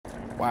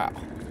Wow.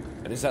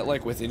 And is that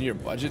like within your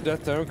budget,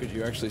 Death Zone? Could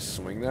you actually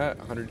swing that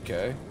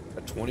 100K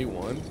at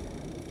 21?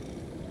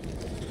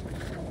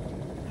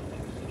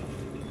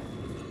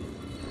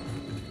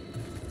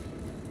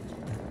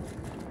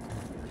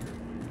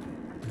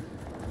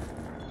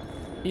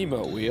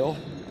 Emo wheel,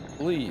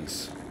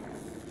 please.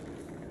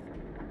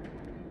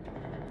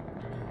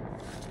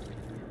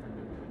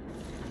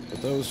 For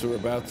those who are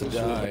about to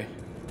die,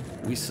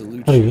 we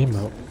salute How do you you.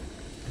 emote?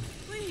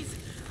 Please,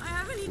 I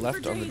have a need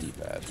Left for on the days.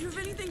 D-pad. Do you have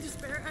anything to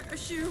spare? A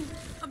shoe?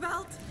 A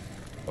belt?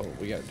 Oh,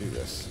 we gotta do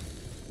this.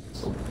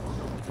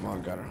 Come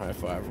on, got our high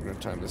five. We're gonna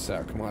time this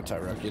out. Come on,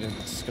 Tyrell, get in.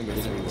 This is gonna be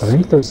I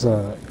think there's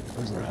an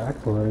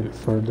accolade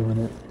for doing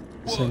it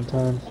at the same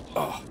time.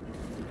 Oh,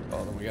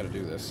 then we gotta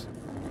do this.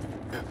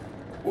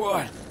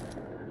 What?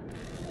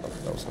 Oh,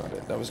 that was not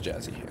it. That was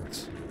Jazzy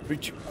Hands.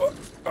 Reach.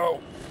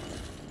 Oh,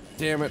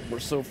 damn it. We're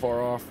so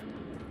far off.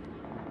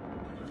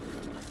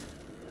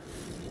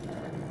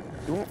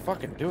 You won't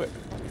fucking do it.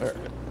 There.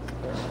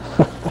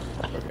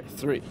 Okay,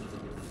 3,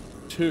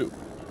 2,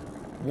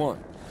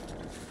 1.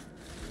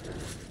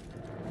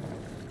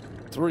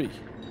 3,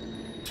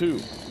 2,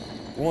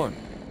 1.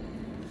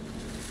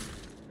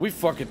 We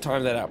fucking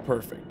timed that out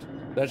perfect.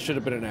 That should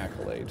have been an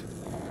accolade.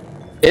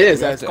 It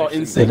is. That's called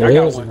NSYNC. It I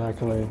got is one. an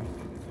accolade.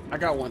 I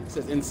got one. It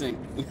says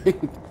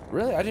NSYNC.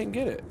 Really? I didn't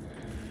get it.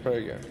 Try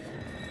again.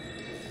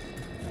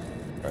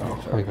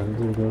 Oh, I gotta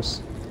do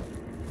this.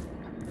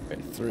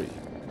 Okay, 3,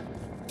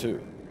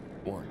 2,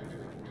 1.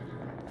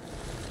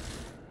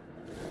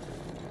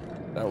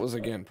 That was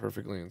again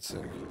perfectly in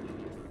sync.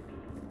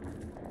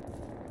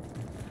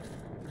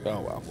 Oh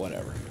well,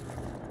 whatever.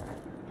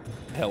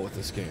 Hell with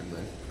this game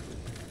then.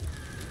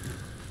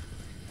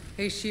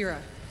 Hey, Shira.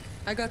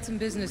 I got some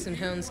business in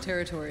Hound's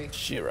territory.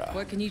 Shira.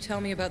 What can you tell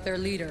me about their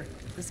leader?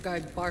 This guy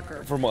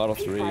Barker. For Model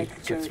 3, it's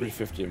like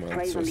 $350 a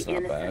month, so it's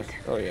not bad.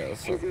 Oh yeah,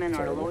 that's not His men are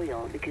terrible.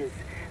 loyal because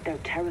they're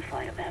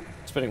terrified of him.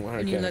 Spending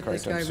Can you 100K on let car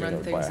this guy time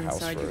run to buy things a house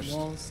inside your first.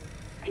 walls?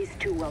 He's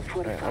too well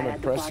fortified I'm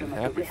at the impressed bottom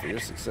and of the happy for your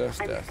rift.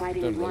 success, I'm Death. You've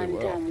fighting done really one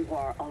well. damn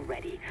war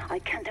already. I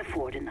can't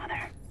afford another.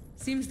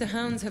 Seems the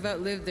Hounds have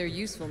outlived their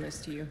usefulness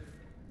to you.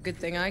 Good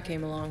thing I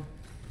came along.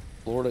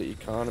 Florida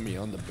economy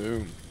on the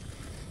boom.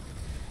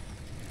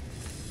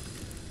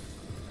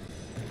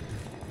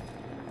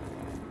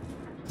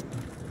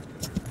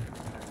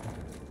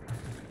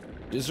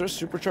 Is there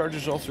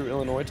superchargers all through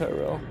Illinois,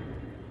 Tyrell?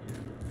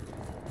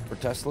 For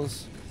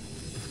Teslas?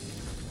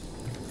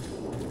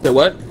 The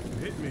what?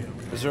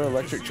 Is there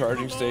electric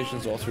charging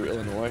stations all through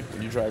Illinois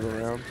when you drive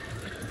around?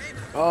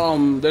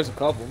 There's a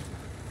couple,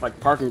 like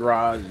parking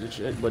garage and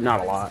shit, but not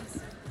a lot.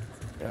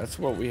 Yeah, that's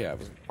what we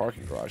have, is a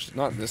parking garage.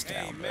 Not in this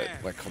town, but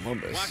like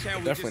Columbus.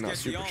 But definitely not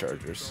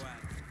superchargers.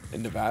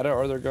 In Nevada,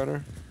 are there,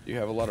 Gunner? Do you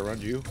have a lot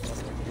around you?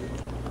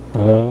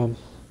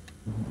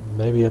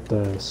 Maybe at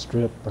the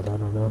strip, but I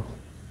don't know.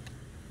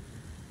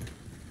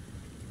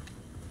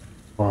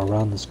 Or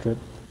around the strip.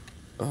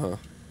 Uh-huh.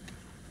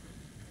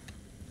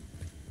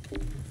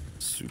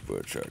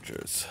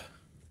 Superchargers.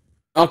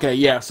 Okay,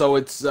 yeah. So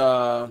it's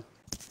the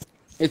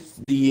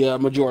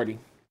majority.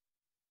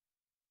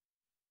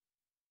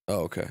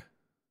 Oh, okay.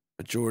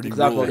 Majority 'Cause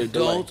I rule. voted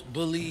delay. Don't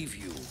believe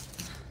you.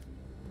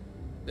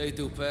 They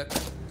do, Peck.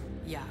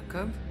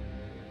 Jakob?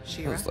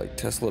 Shira? It's like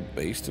Tesla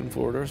based in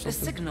Florida or The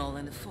something? signal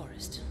in the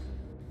forest.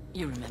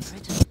 You remember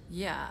it?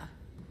 Yeah.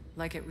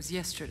 Like it was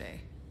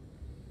yesterday.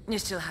 You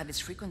still have its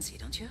frequency,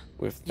 don't you?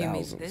 With You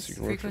mean thousands. this You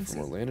can work from frequency?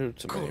 Orlando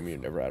to Miami, you're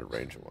never out of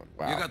range of one.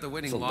 Wow. You got the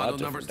winning It's a lot lotto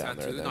different numbers down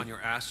there tattooed then. on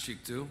your ass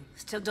cheek, too?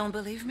 Still don't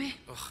believe me?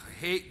 Ugh, I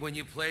hate when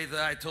you play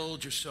the I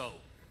told you so.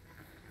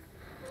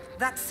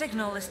 That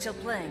signal is still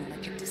playing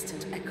like a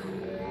distant echo.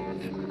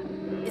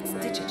 It's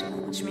digital,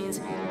 which means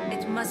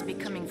it must be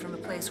coming from a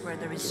place where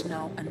there is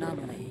no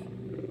anomaly.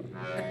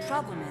 The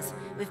problem is,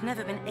 we've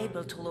never been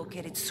able to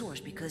locate its source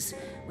because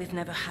we've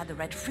never had the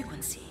right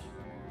frequency.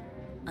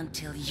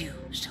 Until you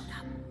showed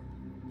up.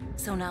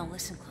 So now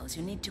listen close,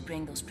 you need to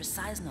bring those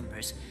precise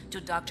numbers to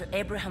Dr.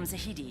 Abraham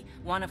Zahidi,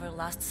 one of our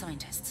last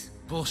scientists.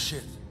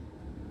 Bullshit.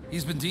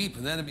 He's been deep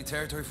in enemy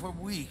territory for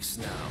weeks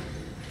now.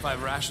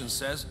 5 Rations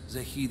says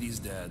Zahidi's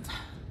dead.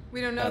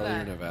 We don't know Out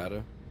that. in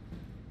Nevada.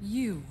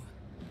 You.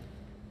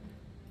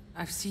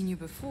 I've seen you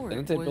before.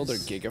 Didn't they build their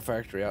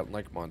gigafactory out in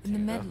like in Montana, the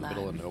in med the lab?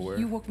 middle of nowhere?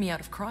 You woke me out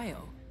of cryo.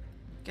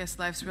 Guess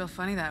life's real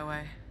funny that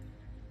way.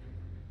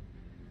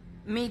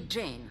 Meet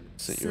Jane,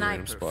 Sent you a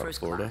random sniper spot in first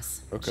Florida?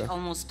 class. Okay. She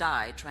almost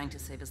died trying to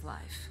save his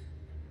life.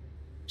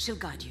 She'll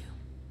guide you.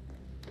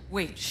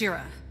 Wait,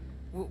 Shira.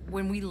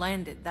 When we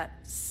landed, that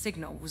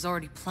signal was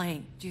already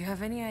playing. Do you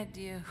have any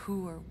idea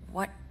who or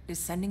what is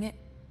sending it?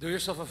 Do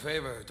yourself a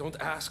favor. Don't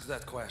ask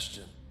that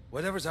question.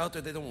 Whatever's out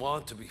there, they don't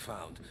want to be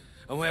found.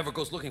 And whoever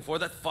goes looking for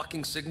that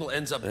fucking signal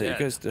ends up Yeah, dead.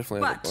 you guys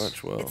definitely had But a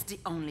bunch. Well, it's the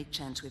only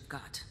chance we've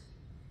got.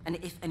 And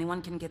if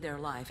anyone can get there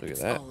alive, Look at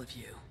it's that. all of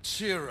you.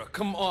 Shira,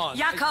 come on.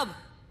 Jakob!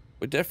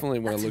 we definitely,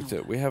 when I That's looked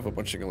enough. at, we have a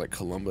bunch of like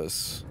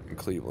Columbus and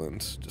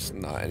Cleveland, just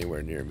not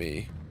anywhere near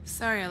me.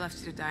 Sorry I left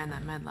you to die in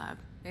that med lab.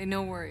 Hey,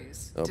 no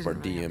worries. Oh, our Didn't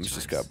really have a DMs just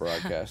choice. got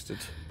broadcasted.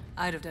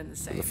 I'd have done the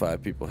same. The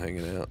 5 people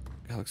hanging out.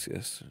 Galaxy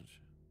S.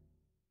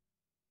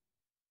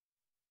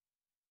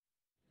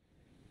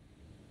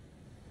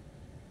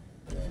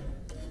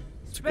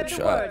 It's a Spread good the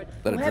shot. word.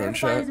 That a Whoever drone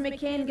shot? finds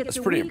McCain gets That's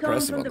a pretty recon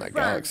impressive from on the that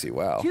front. Galaxy.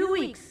 Wow. 2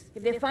 weeks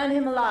if they find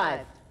him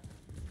alive.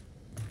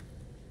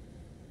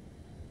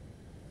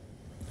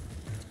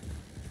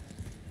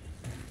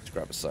 Let's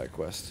grab a side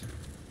quest.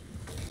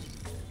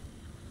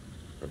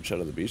 Grab a shot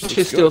of the beach. It should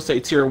Let's still go. say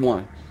tier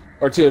 1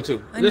 or tier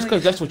 2. I Just know because you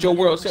that's have what your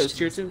many world says,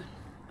 tier questions.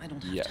 2. I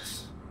don't have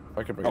Yes. If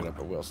I can bring it up,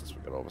 I will, since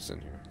we got all of us in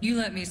here. You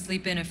let me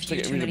sleep in a It's few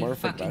like too a many market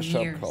fucking glass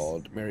shop years.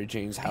 called Mary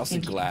Jane's I House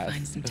of think you can Glass.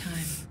 find some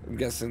time. I'm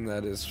guessing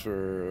that is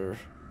for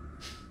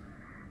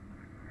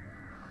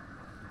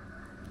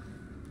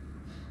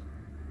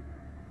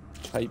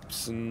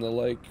pipes and the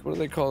like. What do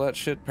they call that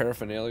shit?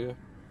 Paraphernalia.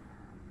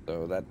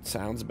 So that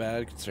sounds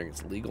bad considering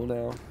it's legal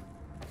now.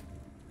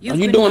 You've Are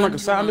you been doing gone like a too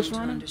side long mission to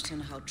running?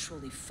 understand how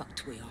truly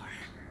fucked we are.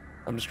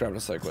 I'm just grabbing a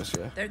side quest,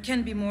 yeah. There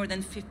can be more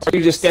than 50 Or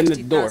you just standing at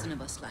the door? 60,000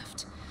 of us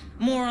left.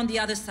 More on the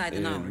other side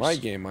than In ours. my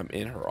game, I'm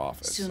in her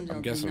office. Soon I'm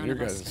there'll guessing be on none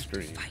your of us guys' left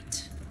to screen.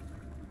 fight.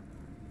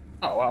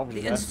 Oh, wow.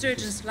 The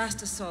insurgents'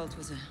 last assault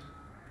was a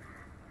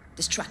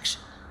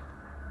distraction.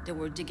 They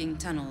were digging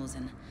tunnels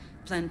and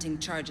planting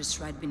charges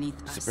right beneath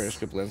It's a us.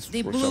 periscope lens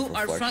They works blew out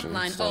our reflection, front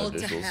line it's not all to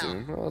digital hell.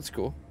 zoom. Oh, that's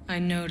cool. I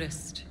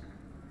noticed.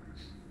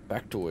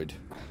 Factoid.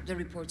 The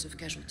reports of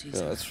casualties.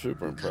 Yeah, are that's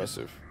super incredible.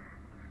 impressive.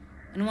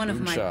 And one of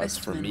my Moonshots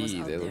best for men was me,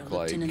 out they there, look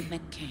like Lieutenant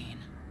McCain.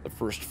 the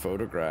first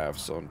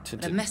photographs on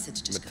tinted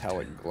message just got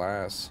metallic through.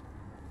 glass.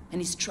 And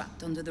he's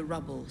trapped under the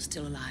rubble,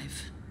 still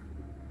alive.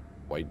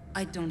 White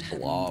I don't have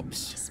a moment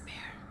blobs. to spare.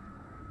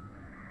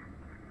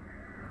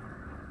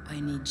 I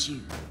need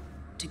you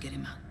to get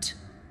him out.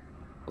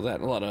 Well, that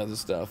and a lot of other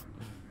stuff.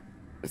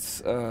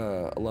 It's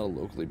a lot of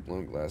locally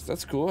blown glass.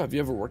 That's cool. Have you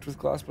ever worked with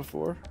glass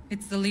before?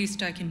 It's the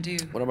least I can do.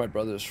 One of my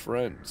brother's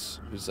friends,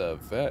 who's a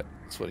vet,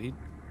 that's what he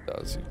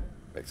does. He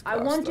makes glass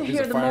I want to stuff. He's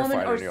hear a the moment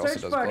firefighter our and he also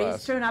search does parties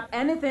glass. turn up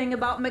anything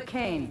about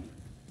McCain.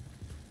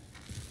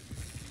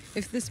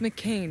 If this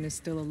McCain is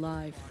still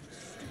alive,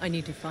 I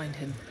need to find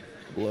him.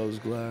 Blows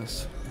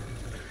glass.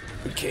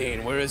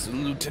 McCain, where is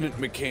Lieutenant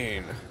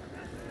McCain?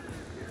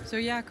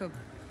 So Jacob,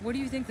 what do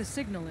you think the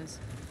signal is?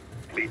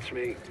 Beats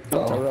me.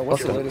 Tyrell,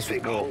 what's the latest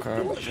with Mortal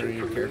Kombat? Are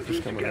your characters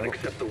coming out?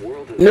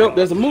 Nope,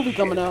 there's a movie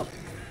coming out.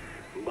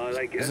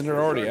 Isn't it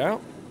already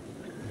out?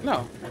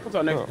 No, it's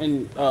out next Oh.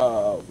 in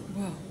Whoa.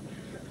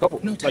 couple,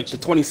 like the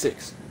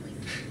 26th.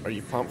 Are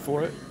you pumped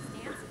for it?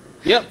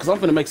 Yep, because I'm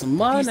gonna make some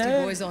money Beastie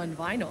Boys on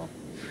vinyl.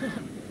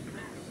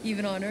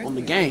 Even on Earth, on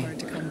the it's game. hard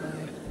to come by.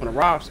 I'm gonna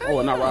rob.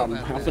 Oh, not rob.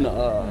 I'm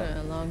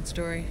finna Long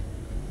story.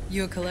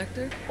 You a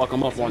collector? fuck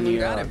them up on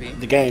Gotta be.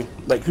 the game.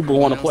 Like people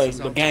want to Someone play else is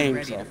the often game,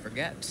 ready so to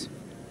forget.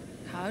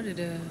 How did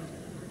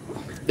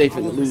they all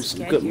finna of lose us some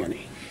get good here?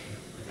 money.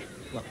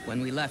 Look,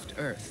 when we left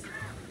Earth,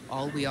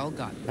 all we all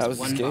got was How was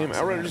this one game? box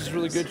of Outriders is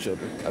really good, evidence.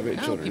 children. I bet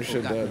Now children, you people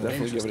should got no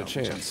definitely give it a interest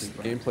on chance.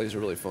 jumping ground. Gameplays are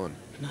really fun.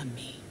 Not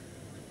me.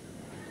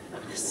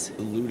 This,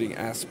 The looting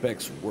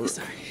aspects work. It's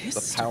our The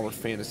history. power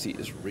fantasy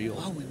is real.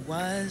 all we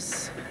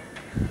was,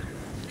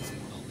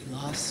 all we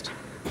lost.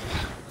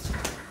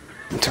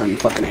 Turn your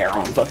fucking hair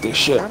on. Fuck this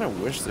shit. I kind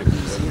of wish they could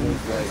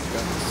have like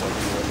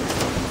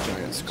got the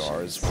giant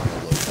scars on the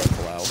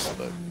low blouse,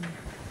 but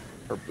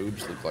her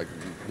boobs look like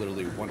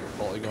literally one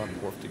polygon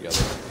morphed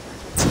together.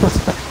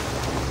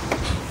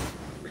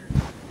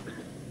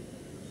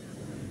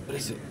 What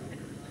is it?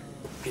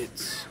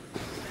 It's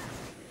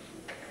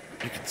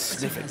you can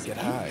sniff it and get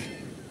high.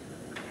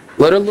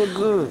 Let her look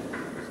good.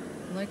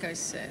 Like I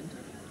said,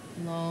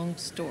 long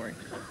story.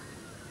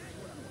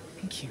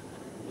 Thank you.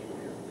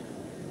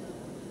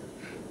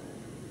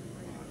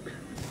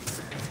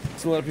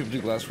 So a lot of people do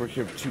glass work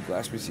here. 2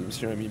 glass museums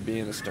here. I mean,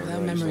 being a stoner,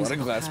 Without there's a memories lot of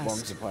of glass the bongs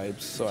past, and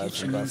pipes. So I have some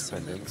future glass means so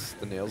little. pendants.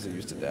 The nails I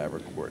used to dab are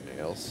quart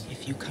nails.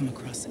 If you come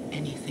across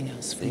anything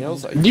else from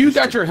Nails. you, I Do you used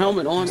got to your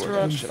helmet on, quart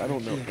Terrell? shit. I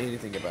don't know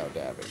anything about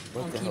dabbing.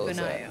 What I'll the keep hell is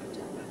an that? eye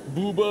out.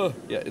 Booba.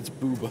 Yeah, it's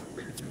booba.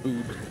 It's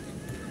boob.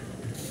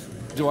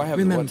 Do I have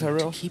the remember one,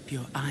 Tyrell? to keep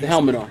your eyes The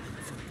helmet on. open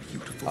for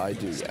beautiful I do,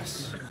 things.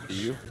 yes. Do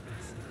you?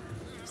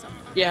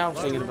 Yeah, I was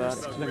thinking about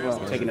it. Thinking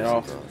about taking it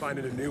off.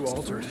 Finding a new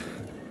altered.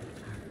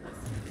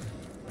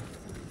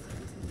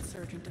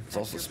 It's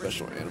also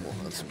special animal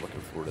hunts. I'm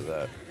looking forward to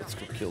that. Let's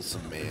go kill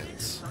some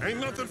mans. Ain't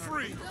nothing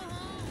free.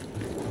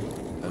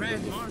 Another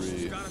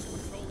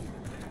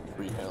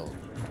free hell.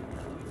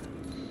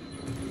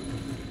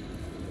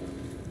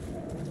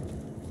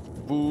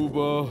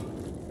 Booba.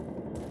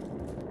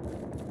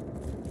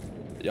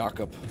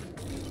 Jakob.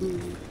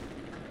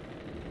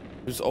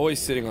 Who's always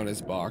sitting on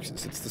his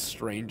boxes. It's the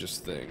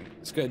strangest thing.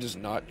 This guy does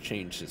not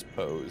change his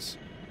pose.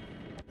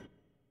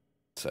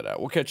 Set out.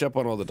 We'll catch up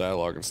on all the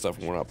dialogue and stuff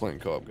when we're not playing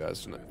co-op,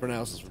 guys. For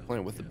now, since we're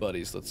playing with the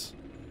buddies, let's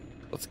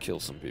kill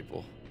some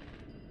people.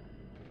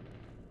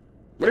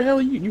 Where the hell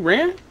are you? You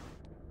ran?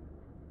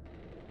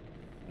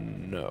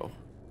 No.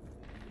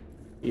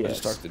 Yes. I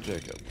just talked to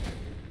Jacob.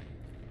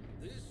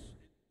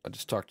 I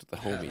just talked to the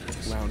homie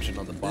lounging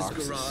on the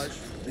boxes. This garage,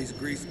 these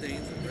grease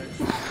stains and red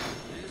shit.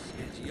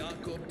 This is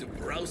Jakob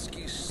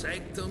Dabrowski's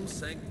Sanctum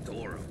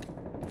Sanctorum.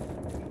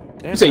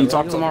 Damn, say you Tyrell,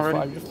 talked to him level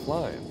already? 5, you're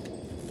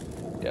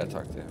flying. Yeah, I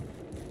talked to him.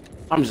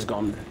 I'm just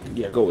gonna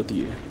go with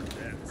you.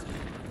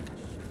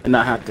 and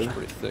not have to. It's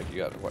pretty thick. You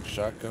got what?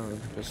 Shotgun,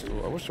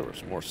 pistol. I wish there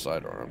was more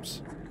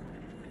sidearms.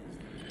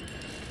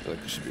 I feel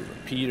like there should be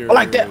repeaters. I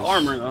like that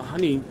armor though. I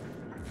need.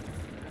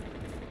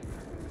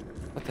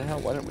 What the hell?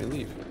 Why didn't we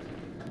leave?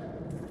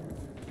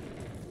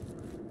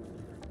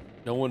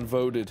 No one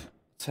voted.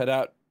 Let's head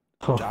out,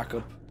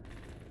 Jacob.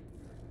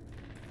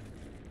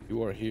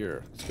 You are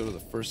here. Let's go to the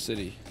first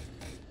city.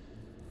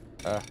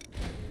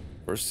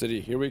 First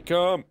city. Here we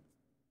come.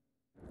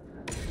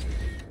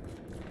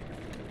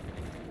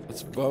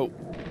 Let's vote.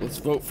 Let's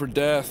vote for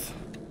death.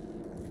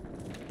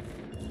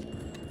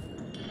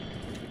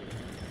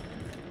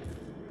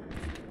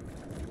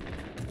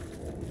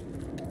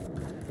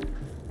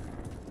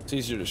 It's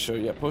easier to show.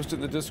 Yeah, post it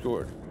in the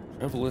Discord.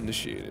 Travel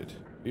initiated.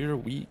 Here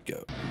we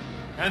go.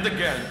 And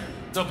again,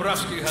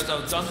 Dabrowski has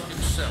outdone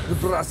himself.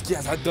 Dabrowski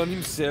has outdone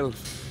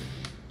himself.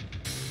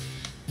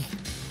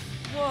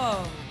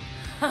 Whoa.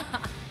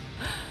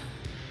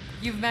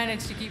 You've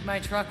managed to keep my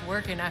truck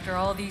working after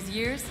all these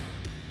years?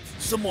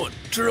 Someone,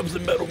 turn up the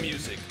metal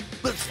music.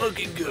 Let's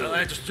fucking go. Well, I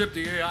had to strip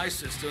the AI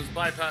systems,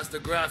 bypass the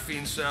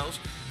graphene cells.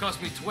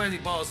 Cost me 20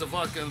 bottles of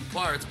vodka and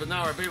parts, but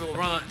now our baby will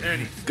run on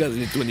anything. Got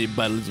me 20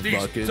 bottles of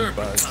vodka and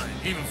parts.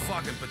 Even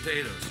fucking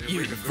potatoes.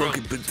 Even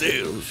fucking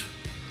potatoes.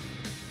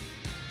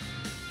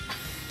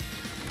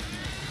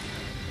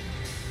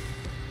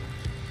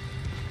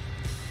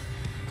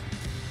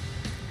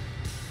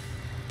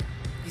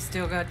 You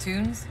still got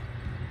tunes?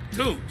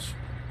 Tunes?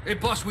 Hey,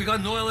 boss, we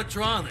got no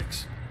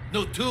electronics.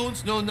 No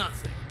tunes, no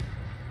nothing.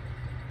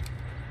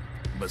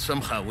 But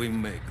somehow we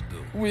make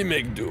do. We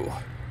make do.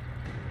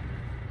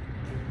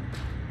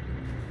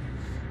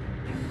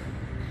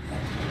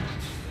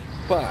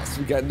 Boss,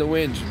 we got no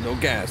engine, no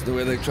gas, no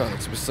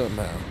electronics, but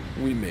somehow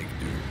we make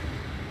do.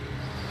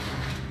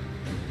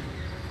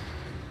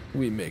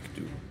 We make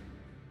do.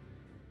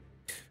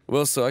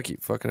 Well, so I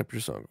keep fucking up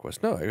your song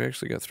request. No, I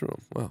actually got through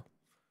them. Wow.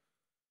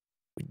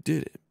 We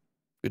did it.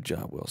 Good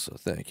job, Will. So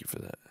thank you for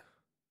that.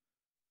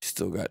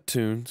 Still got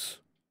tunes.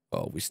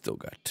 Oh, we still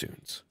got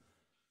tunes.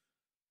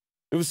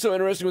 It was so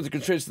interesting with the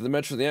constraints of the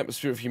Metro, the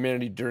atmosphere of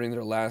humanity during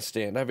their last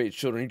stand. I have 8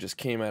 children. You just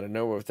came out of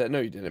nowhere with that. No,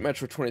 you didn't.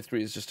 Metro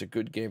 23 is just a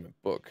good game and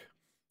book.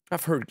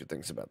 I've heard good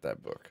things about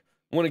that book.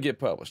 I want to get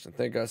published, and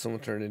thank God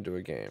someone turned it into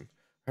a game.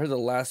 I heard the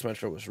last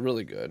Metro was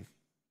really good.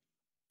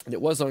 And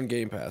it was on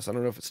Game Pass. I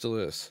don't know if it still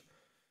is.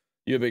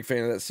 You a big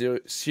fan of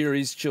that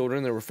series,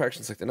 children? There were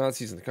factions like the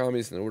Nazis and the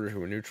communists in the order who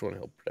were neutral and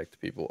helped protect the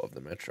people of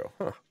the Metro.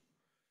 Huh.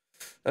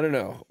 I don't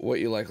know what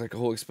you like a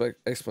whole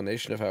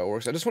explanation of how it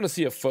works. I just want to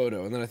see a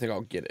photo, and then I think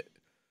I'll get it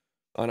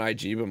on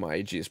IG, but my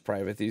IG is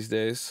private these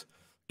days.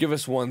 Give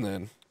us one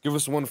then. Give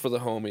us one for the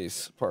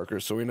homies, Parker,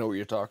 so we know what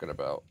you're talking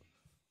about.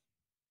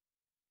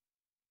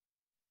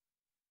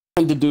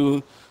 To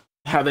do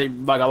how they,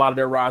 like, a lot of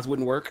their rides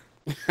wouldn't work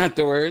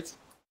afterwards.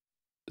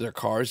 Their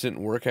cars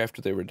didn't work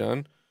after they were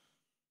done?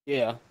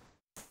 Yeah.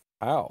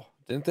 How?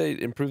 Didn't they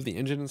improve the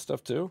engine and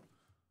stuff too?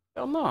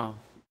 Hell no.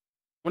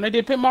 When they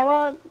did Pit My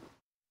Ride?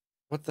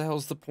 What the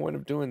hell's the point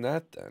of doing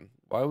that then?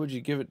 Why would you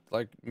give it,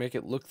 like, make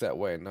it look that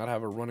way and not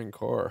have a running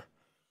car?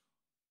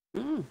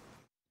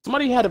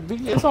 Somebody had a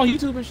video. It's on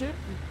YouTube and shit.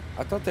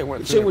 I thought they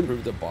went to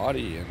improve the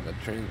body and the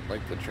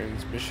the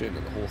transmission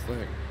and the whole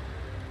thing.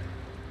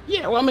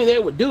 Yeah, well, I mean, they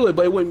would do it,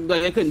 but it wouldn't.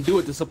 Like, they couldn't do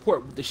it to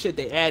support the shit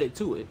they added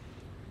to it.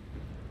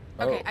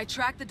 Okay, I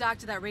tracked the dock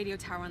to that radio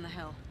tower on the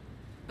hill.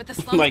 But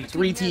the like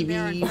 3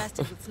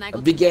 TVs, a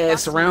big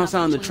ass surround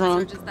sound in the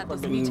trunk,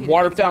 fucking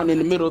water fountain in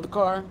the middle of the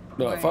car.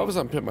 No, if I was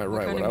on Pit My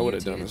Ride, what I would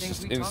have done is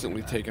just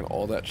instantly taken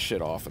all that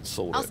shit off and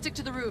sold I'll it. stick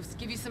to the roofs,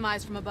 give you some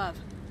eyes from above.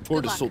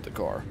 Or just sold the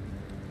car.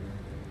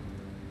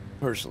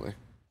 Personally.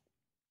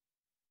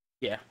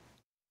 Yeah.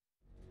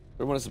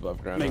 Everyone is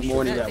above ground. Make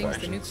more that thing's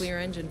the nuclear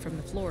engine from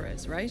the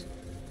Flores, right?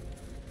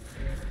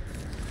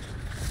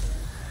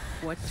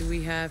 What do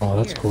we have Oh,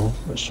 here? that's cool.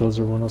 That shows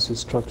everyone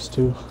else's trucks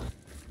too.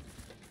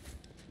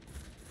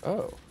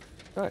 Oh,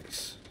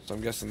 nice. So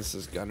I'm guessing this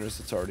is Gunner's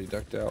that's already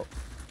ducked out.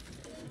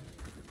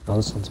 Oh,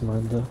 this one's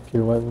mine, the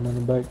pure white one on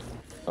the back.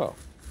 Oh.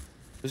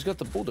 Who's got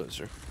the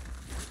bulldozer?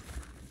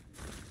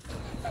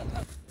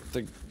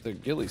 The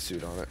ghillie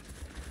suit on it.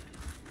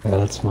 Yeah,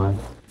 that's mine.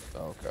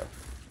 Oh, okay.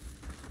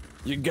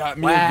 You got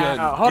me Wow, a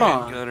gun. hold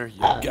on. Gunner. You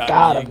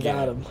Got me him, again.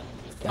 got him.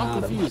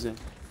 I'm confusing.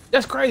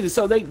 That's crazy.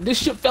 So this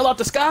ship fell out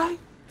the sky?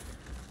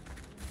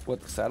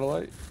 What, the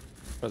satellite?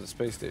 Or the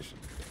space station?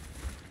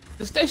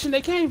 The station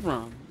they came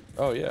from.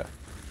 Oh, yeah.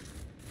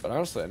 But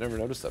honestly, I never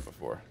noticed that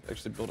before. They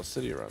actually built a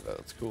city around that.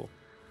 That's cool.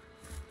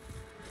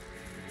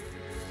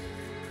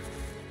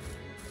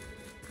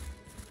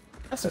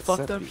 That's some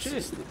fucked up shit.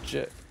 Is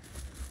legit.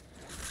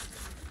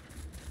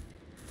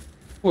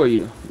 Who are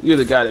you? You're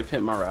the guy that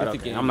pimped my ride. But the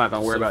Okay, game I'm not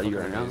gonna is worry so about you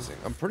fucking right now. amazing.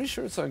 I'm pretty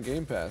sure it's on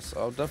Game Pass.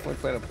 I'll definitely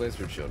plan to play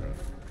through children.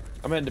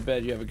 I'm heading to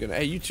bed. You have a good night.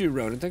 Hey, you too,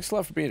 Ronan. Thanks a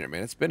lot for being here,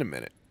 man. It's been a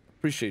minute.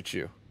 Appreciate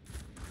you.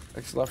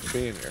 Thanks a lot for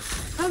being here.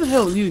 How the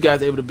hell are you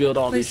guys able to build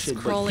all this Place shit,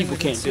 is but crawling people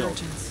with can't build?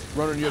 insurgents.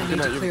 Ronan, you have a I good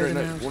need night. to You have a clear great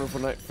them night. out.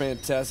 Wonderful night.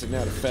 Fantastic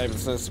night. A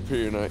fabulous night.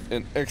 Superior night.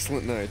 An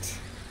excellent night.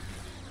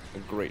 a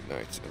great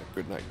night and a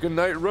good night. Good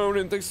night,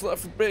 Ronan. Thanks a lot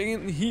for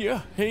being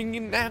here,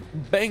 hanging out,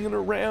 banging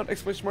around.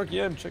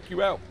 !M, check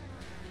you out.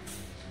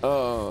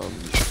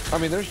 I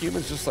mean, they're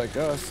humans just like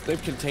us.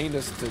 They've contained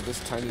us to this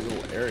tiny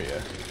little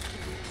area.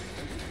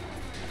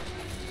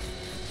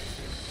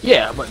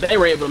 Yeah, but they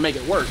were able to make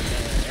it work,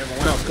 and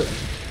everyone else couldn't.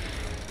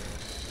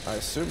 I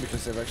assume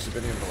because they've actually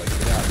been able to, like,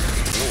 get out and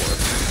explore.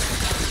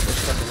 They're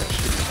stuck in that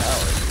shitty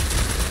tower.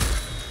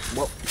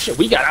 Well, shit,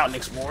 we got out and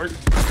explored.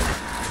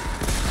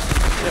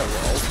 Yeah,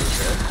 well,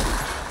 okay.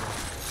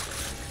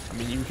 I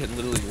mean, you can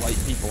literally light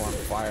people on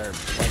fire and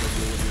try to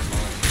ruin your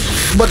mind.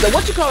 But the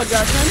what-you-call-it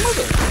guy's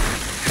grandmother.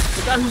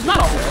 The guy who's not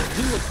all of us.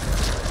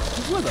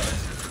 He's with us.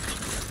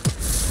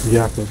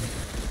 Jakob.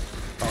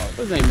 Oh,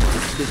 his name is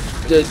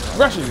the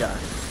Russian guy.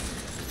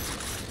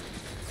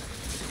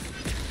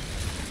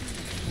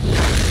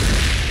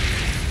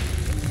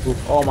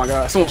 Oh my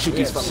god, someone shoot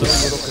these fucking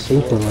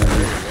Super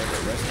laggy.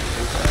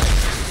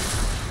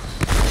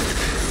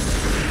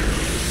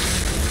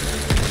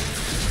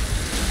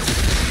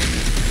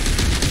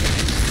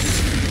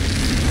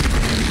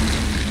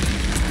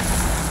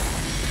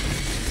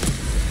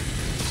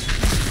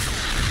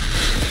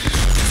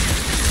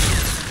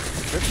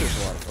 There's a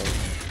lot of folks.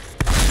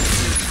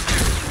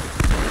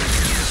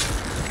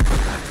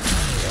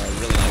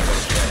 Really not what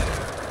it's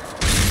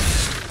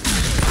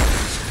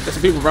There's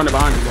some people running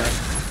behind you guys.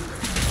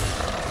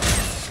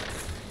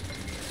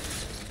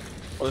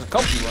 Well, there's a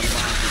couple people running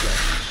behind you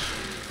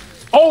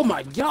guys. Oh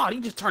my god, he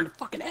just turned to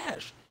fucking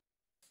ash.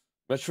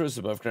 Metro is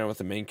above ground with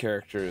the main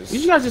characters.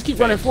 You guys just keep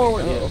running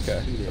forward. Oh,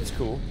 okay. That's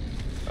cool.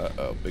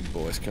 Uh-oh, big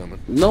boy's coming.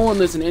 No one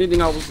listened to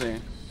anything I was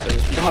saying.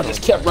 Y'all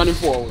just kept running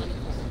forward.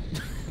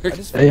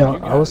 Hey,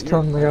 I was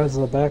coming the guys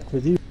in the back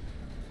with you.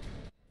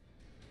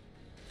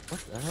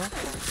 What the hell?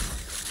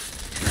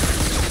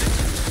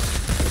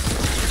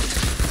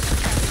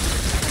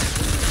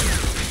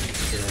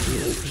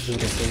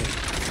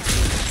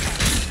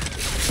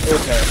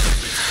 Okay.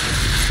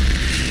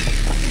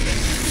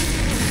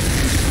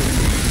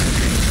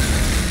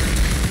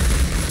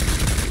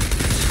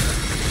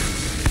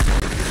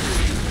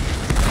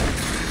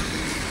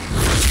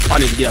 I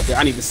need to get up there.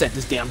 I need to set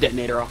this damn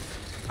detonator off.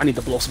 I need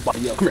to blow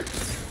somebody up. Come here.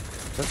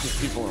 That's just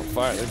people on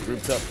fire. They're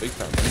grouped up big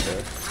time right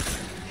there.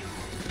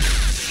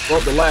 Blow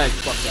up the lag.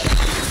 Fuck that.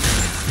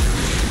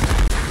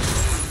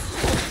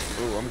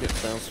 Ooh, I'm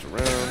getting bounced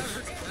around.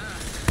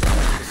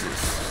 This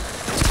is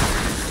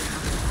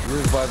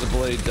live by the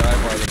blade,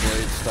 die by the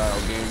blade style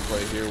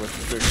gameplay here with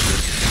the trickster.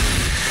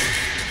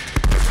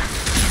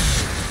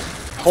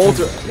 Hold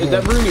to. Is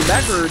that bringing me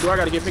back, or do I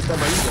gotta get picked up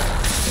by you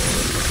guys?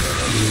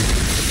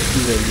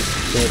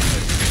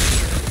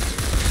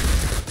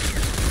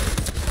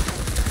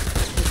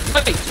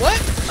 Wait, what?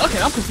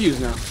 Okay, I'm confused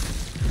now.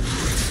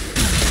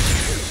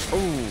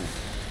 Ooh.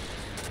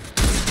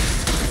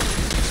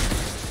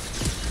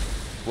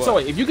 So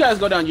wait, if you guys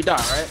go down, you die,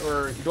 right?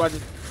 Or do I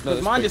just?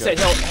 No, mine just said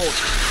hold.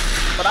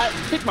 But I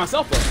picked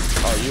myself up.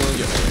 Oh, you only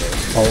get one of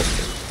those.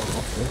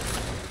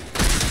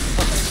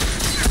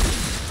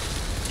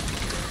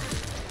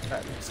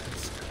 That makes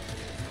sense.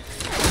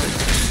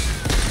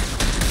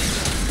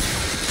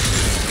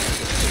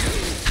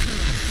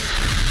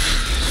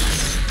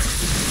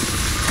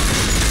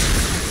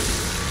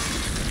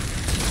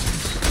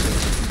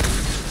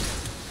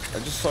 I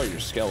just saw your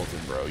skeleton,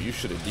 bro. You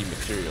should have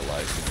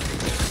dematerialized it.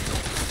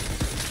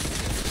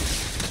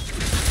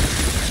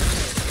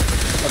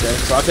 Okay,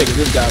 so I think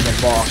this guy's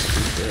a boss.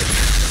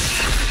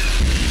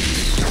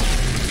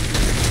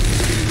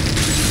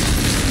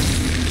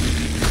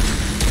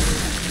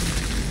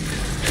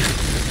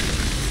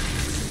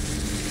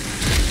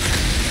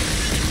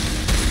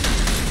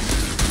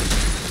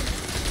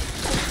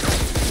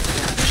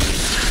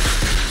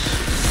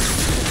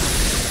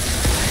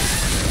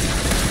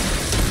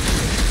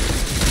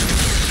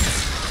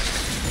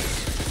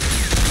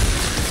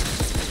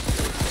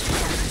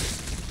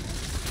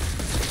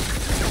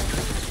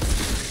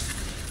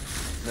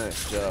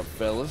 Nice job,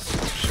 fellas.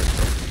 Shit,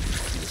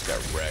 he just got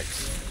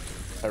wrecked.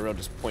 Tyrell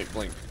just point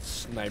blank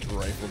sniper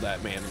rifled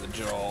that man in the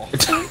jaw.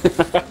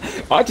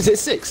 I just hit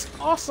 6.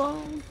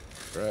 Awesome.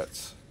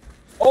 Congrats.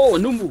 Oh, a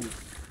new move.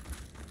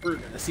 We're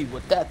gonna see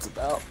what that's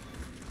about.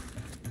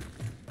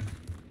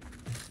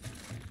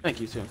 Thank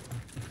you, too.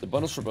 The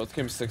bundles for both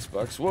came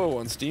 $6. Whoa,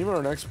 on Steam or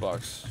on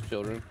Xbox,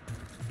 children?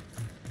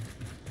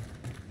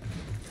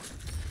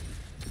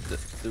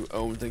 Through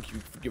Owen, thank you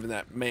for giving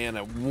that man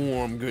a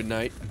warm good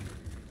night.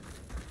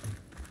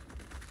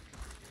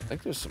 I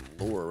think there's some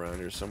lore around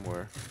here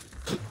somewhere.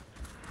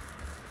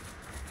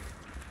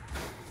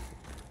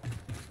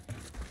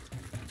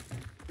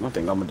 I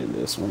think I'm gonna do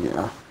this one,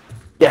 yeah.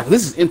 Yeah,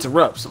 this is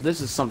interrupt, so this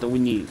is something we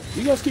need.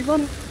 You guys keep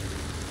running?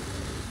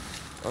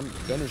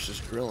 Gunner's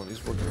just drilling.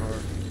 He's working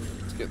hard.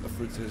 He's getting the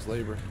fruits of his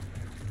labor.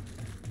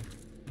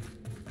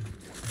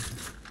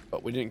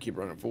 But we didn't keep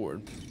running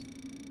forward.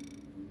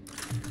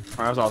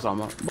 Alright, that's all I was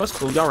talking about. But it's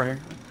cool, y'all right here.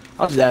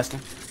 I was just asking.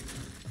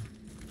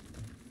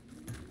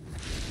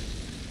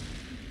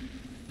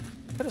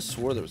 I could have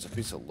swore there was a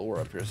piece of lore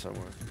up here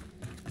somewhere.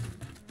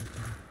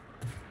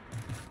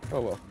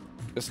 Oh well.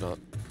 Guess not.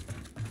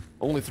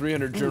 Only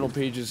 300 journal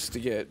pages to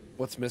get.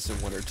 What's missing?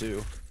 1 or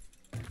 2.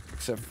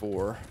 Except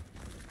for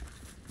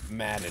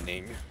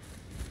maddening.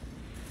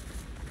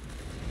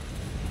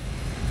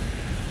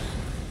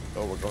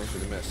 Oh, we're going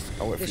through the mist.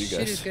 I'll wait for you This guys.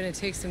 shit is gonna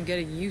take some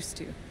getting used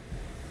to.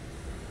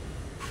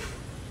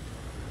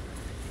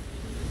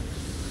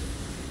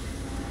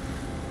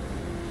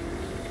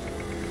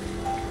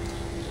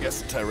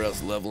 Guess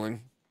Tyrell's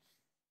leveling.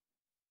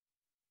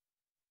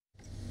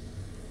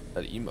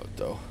 That emote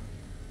though.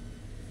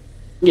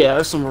 Yeah,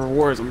 there's some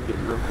rewards I'm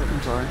getting real quick.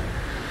 I'm sorry.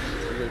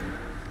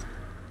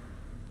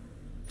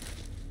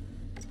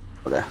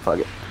 Okay, fuck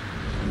it.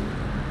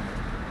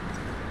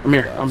 I'm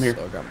here. I'm here.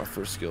 I got my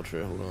first skill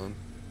tree. Hold on.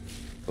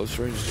 Close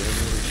range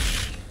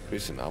damage,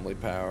 increase anomaly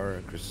power,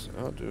 increase.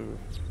 Oh, do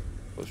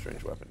close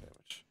range weapon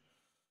damage.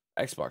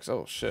 Xbox.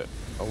 Oh shit.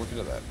 I'll look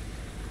into that.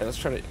 Hey, let's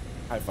try to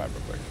high five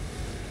real quick.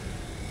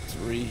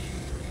 3,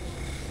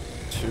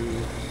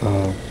 2.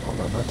 Hold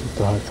on. I took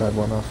the high five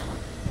one off.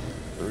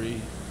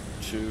 3,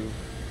 2,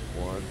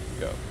 1,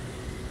 go.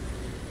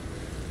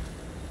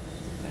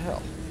 What the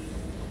hell?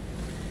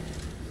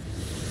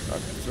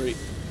 Okay, 3,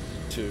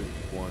 2,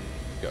 1,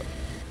 go.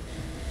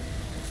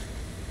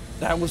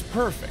 That was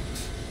perfect.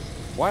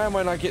 Why am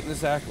I not getting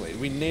this accolade?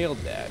 We nailed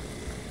that.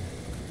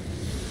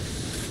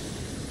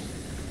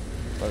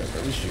 But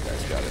at least you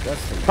guys got it.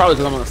 That's the Probably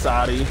because I'm on the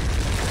side of you.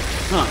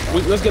 Huh.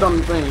 Let's get on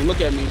the thing.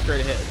 Look at me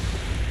straight ahead.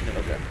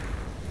 Okay.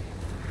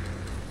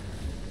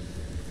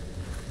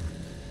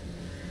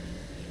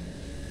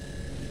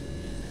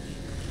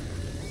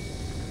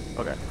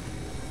 Okay.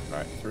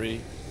 Alright,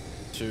 3,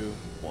 2,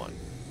 1.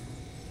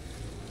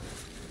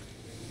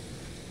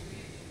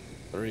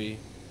 3,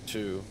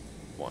 2,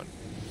 1.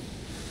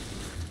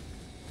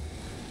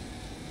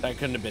 That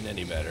couldn't have been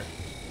any better.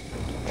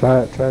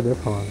 Try a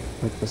different one,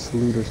 like the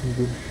salute or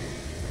something.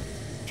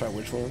 Try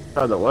which one?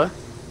 Try the what?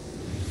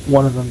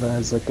 One of them that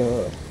has like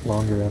a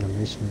longer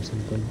animation or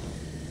something.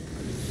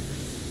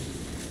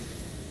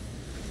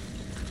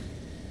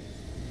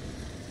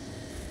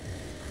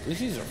 At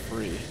least these are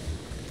free.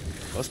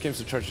 Most games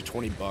will charge you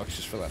 $20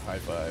 just for that high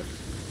five.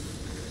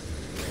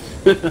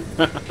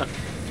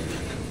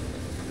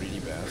 Greedy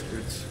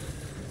bastards.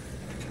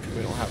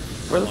 We don't have.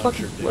 Where the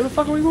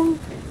fuck are we going?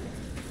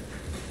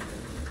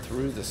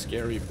 Through the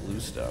scary blue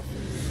stuff.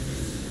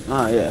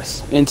 Ah,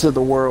 yes. Into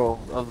the world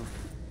of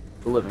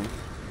the living.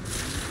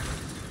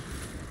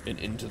 And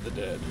into the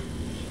dead.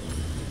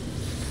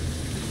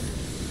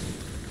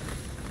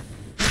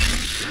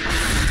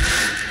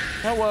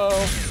 Hello.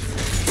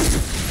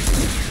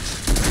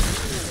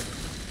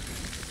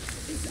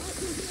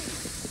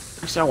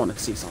 Actually, I want to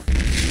see something.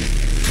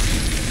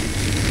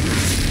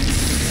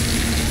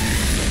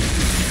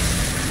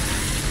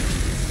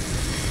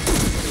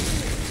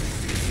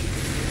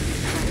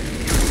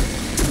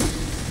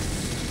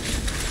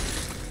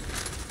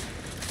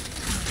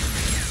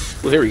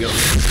 Well, there we go.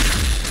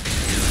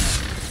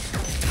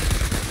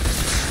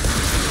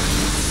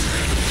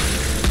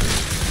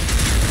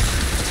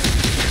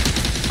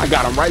 I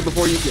got him right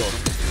before you killed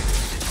him.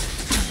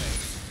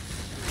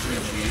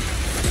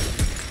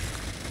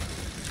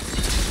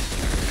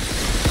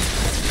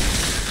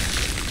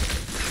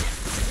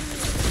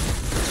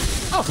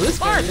 Oh, so this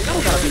fire thing, I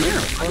don't gotta be near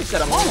him. I just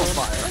set him all on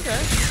fire. Okay.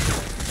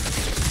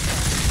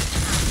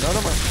 None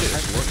of my shit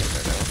is working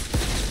right now.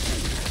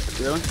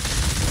 Really?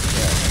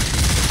 Yeah.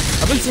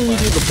 I've been seeing you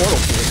do the portal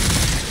shit.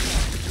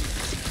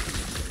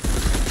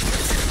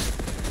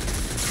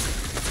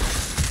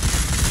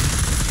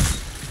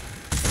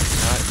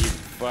 Not you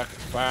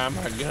fucking fire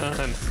my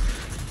gun.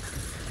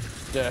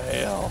 The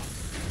hell?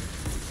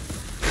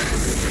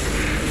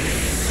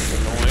 It's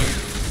annoying.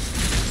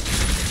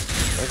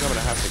 I think I'm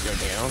gonna have to go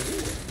down.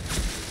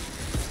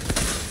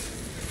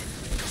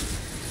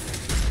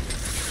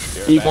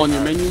 Can you go on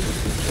your menu?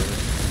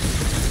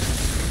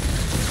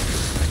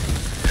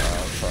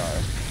 I'll try.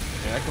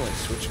 I can like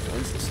switch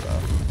guns and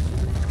stuff.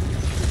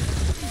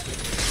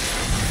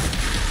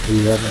 Do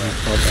you have any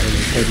thought that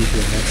you could do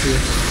next year?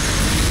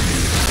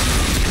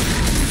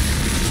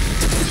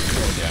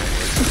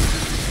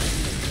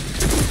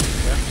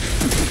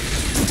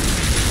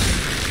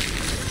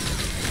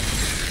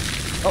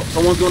 Oh,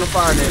 someone's doing a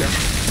fire nader.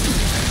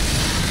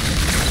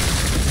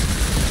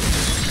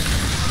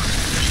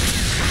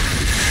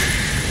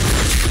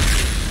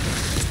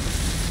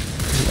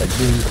 That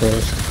Dream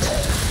Crush.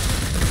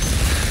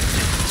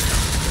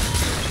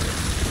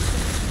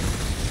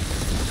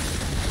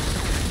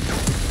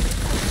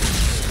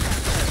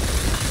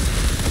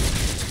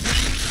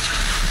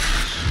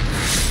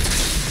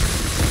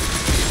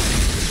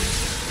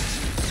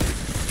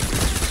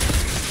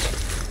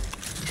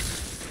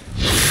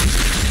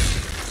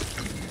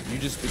 You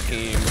just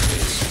became a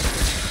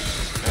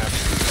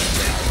absolute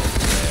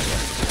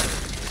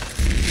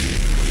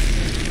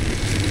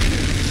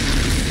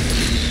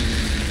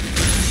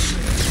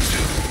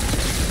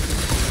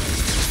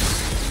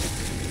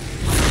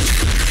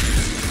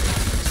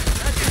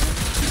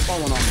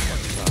Falling on the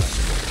fucking side.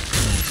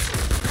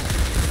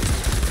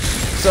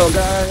 So,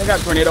 guys, I got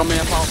Tornado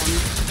Man following me.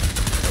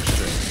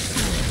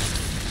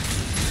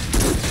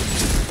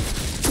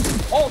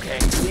 Okay,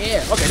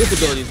 yeah. Okay, this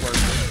ability is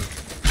working.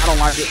 I don't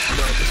like it,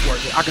 but it's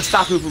working. I can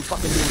stop him from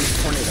fucking doing his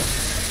tornado.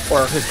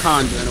 Or his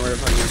conjuring, or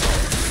whatever you call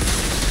it.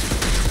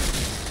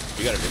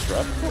 You gotta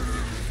disrupt?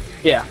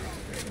 Yeah.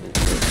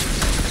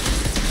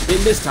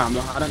 In this time,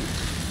 though, I don't...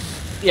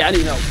 Yeah, I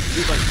need help.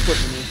 He's like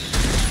pushing me.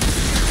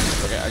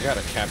 Okay, I got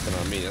a captain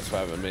on me. That's why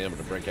I haven't been able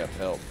to break out to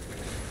help.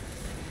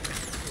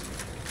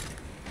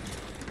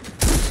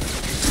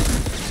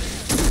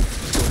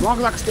 As long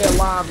as I can stay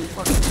alive and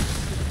fucking...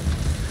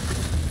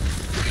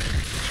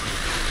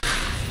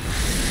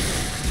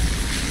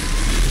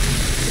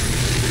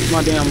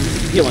 My damn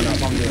healing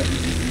up, I'm good.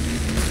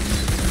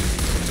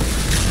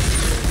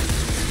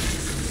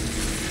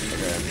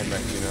 Okay, I'm coming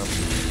back to you now.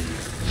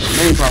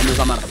 Main problem is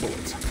I'm out of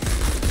bullets.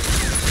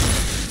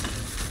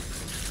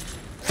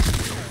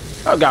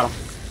 Oh, got him.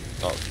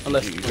 Oh,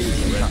 unless you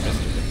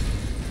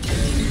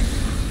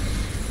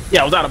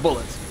yeah, I was out of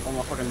bullets on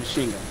my fucking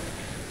machine gun.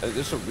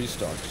 There's a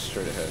restock just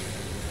straight ahead.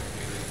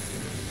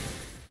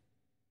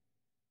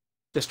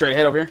 Just straight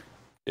ahead over here?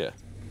 Yeah,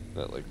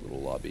 that like little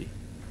lobby.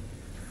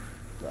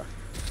 Right.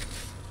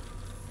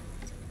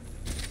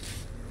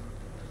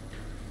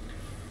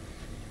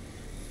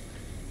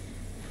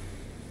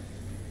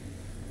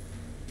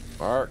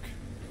 Mark.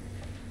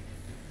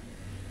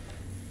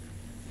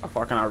 How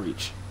far can I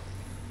reach?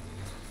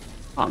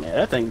 Oh man,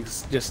 that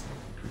thing's just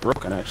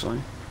broken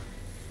actually.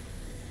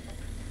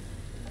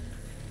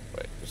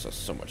 Wait, there's a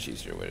so much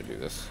easier way to do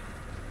this.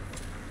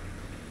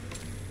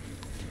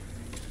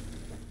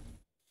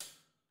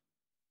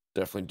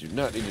 Definitely do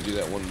not need to do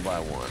that one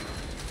by one.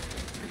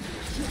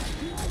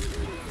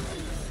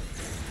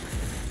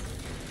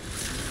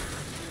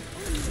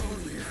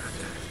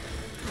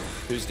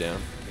 Who's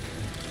down?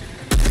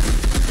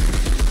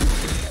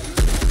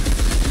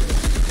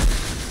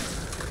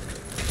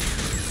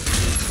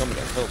 Coming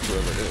to help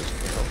whoever it is.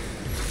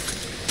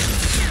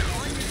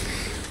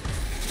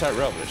 It's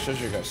Tyrell, but it shows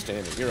you guys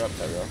standing. You're up,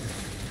 Tyrell.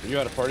 Are you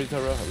out of party,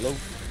 Tyrell? Hello?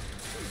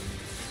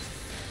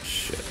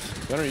 Shit.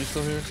 Gunnar, are you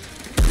still here?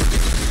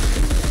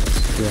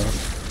 Yeah.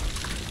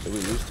 Did we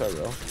lose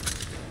Tyrell?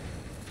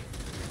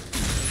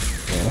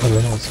 I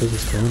don't know, it's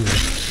just going there.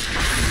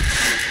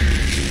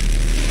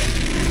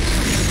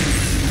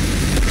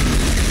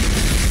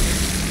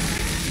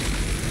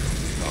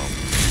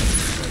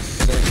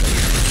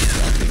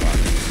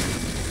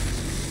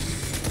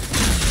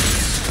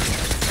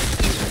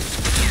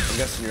 I'm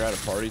guessing you're out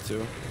of party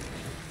too?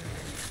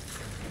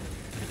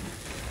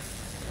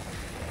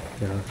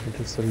 Yeah, I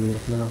can set me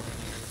up now.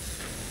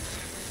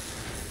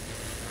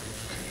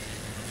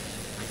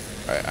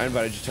 Alright, I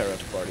invited you, Tyrell,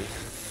 to party.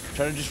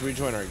 Try to just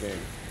rejoin our game.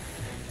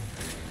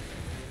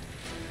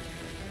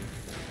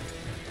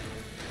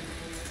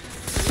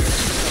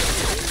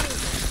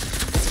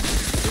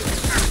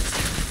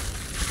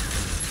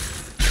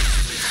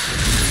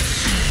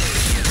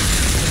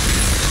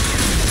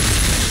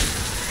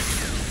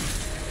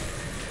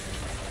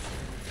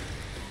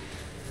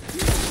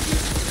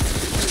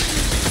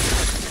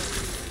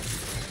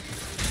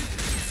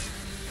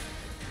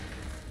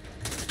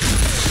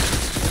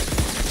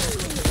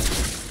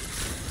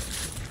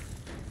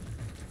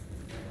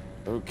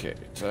 Okay,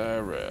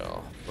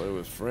 Tyrell. Play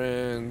with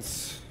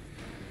friends.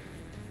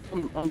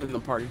 I'm in the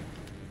party.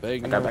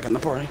 Beg I got back in the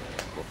party.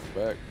 Welcome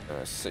back.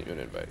 I sent you an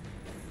invite.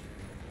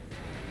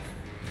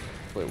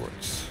 Play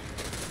works.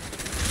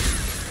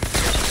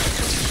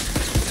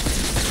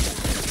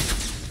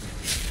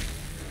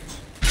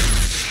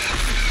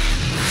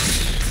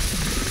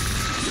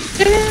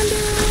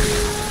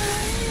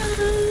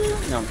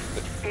 No.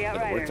 Hey,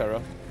 Outriders.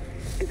 Tyrell?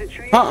 Is it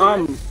true?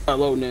 I'm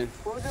loading in.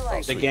 What was it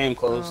like? The game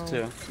closed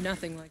too.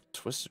 Nothing like.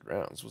 Twisted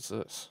Rounds, what's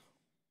this?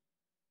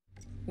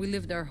 We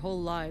lived our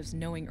whole lives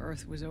knowing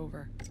Earth was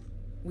over.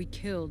 We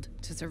killed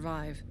to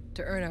survive,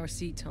 to earn our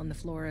seat on the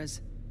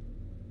Flores.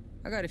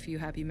 I got a few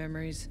happy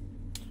memories.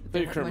 But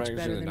they weren't much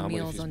better than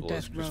meals on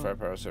death row.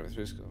 Firepower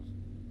 73 skills.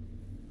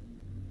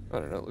 I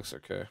don't know, it looks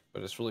okay.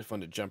 But it's really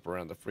fun to jump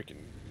around the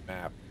freaking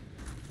map.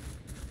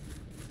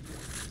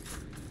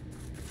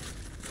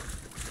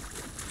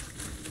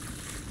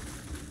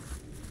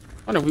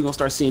 I wonder if we're gonna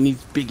start seeing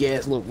these big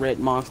ass little red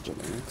monsters,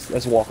 man.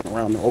 That's walking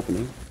around the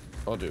opening.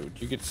 Oh, dude,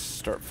 you could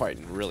start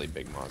fighting really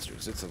big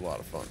monsters. It's a lot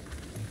of fun.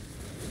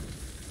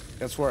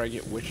 That's where I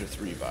get Witcher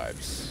 3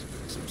 vibes.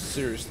 Some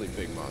seriously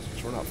big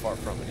monsters. We're not far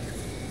from it here.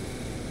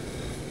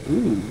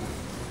 Ooh.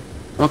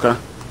 Okay.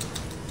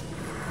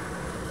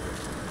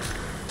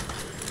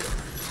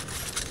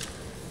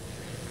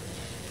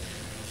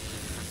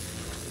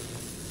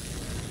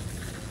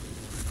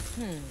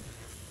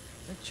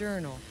 A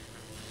journal.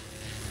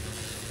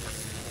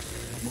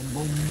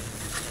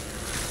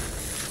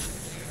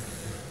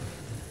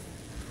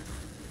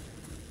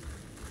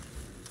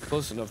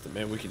 Close enough that,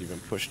 man, we could even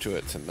push to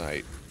it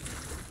tonight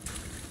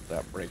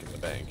without breaking the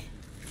bank.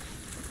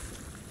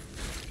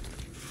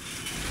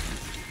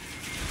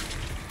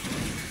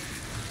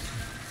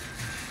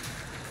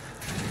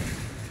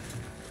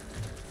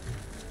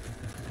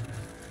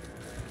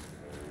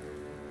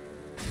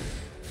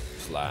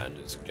 This land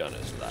is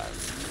Gunner's land.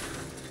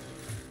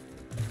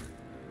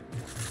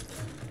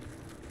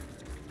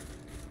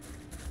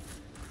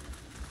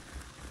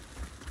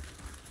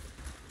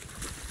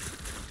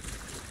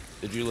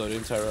 Did you load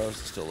in, Tyro? Is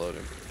it still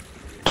loading?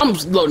 I'm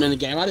just loading in the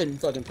game. I didn't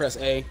fucking press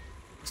A.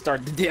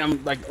 Start the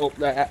damn, like,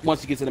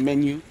 once you get to the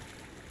menu.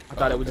 I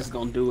thought it was just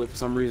gonna do it for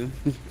some reason.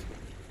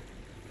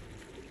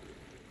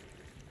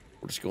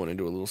 We're just going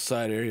into a little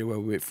side area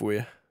while we wait for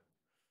you.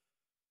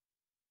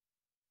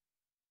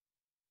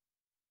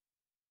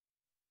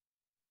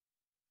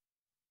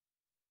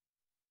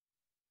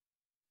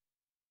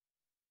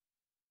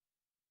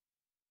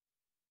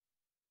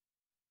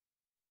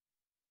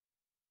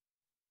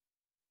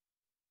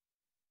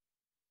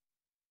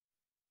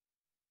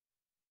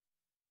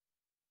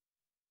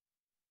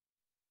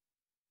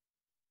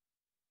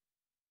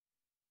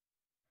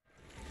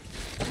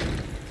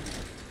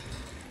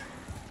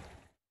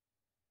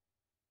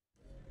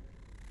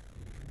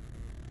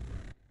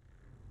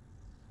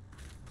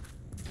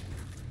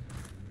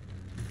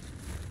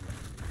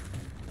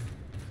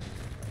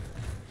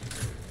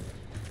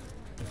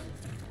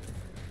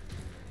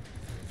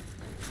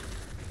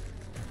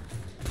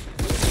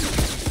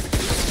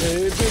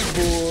 Hey, big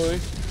boy.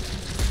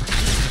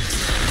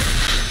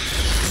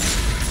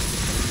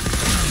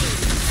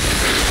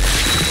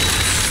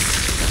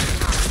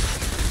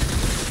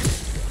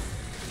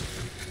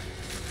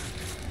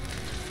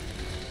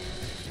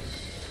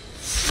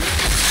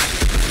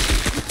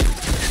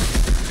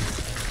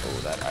 Oh,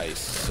 that ice,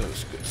 so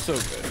good, so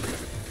good.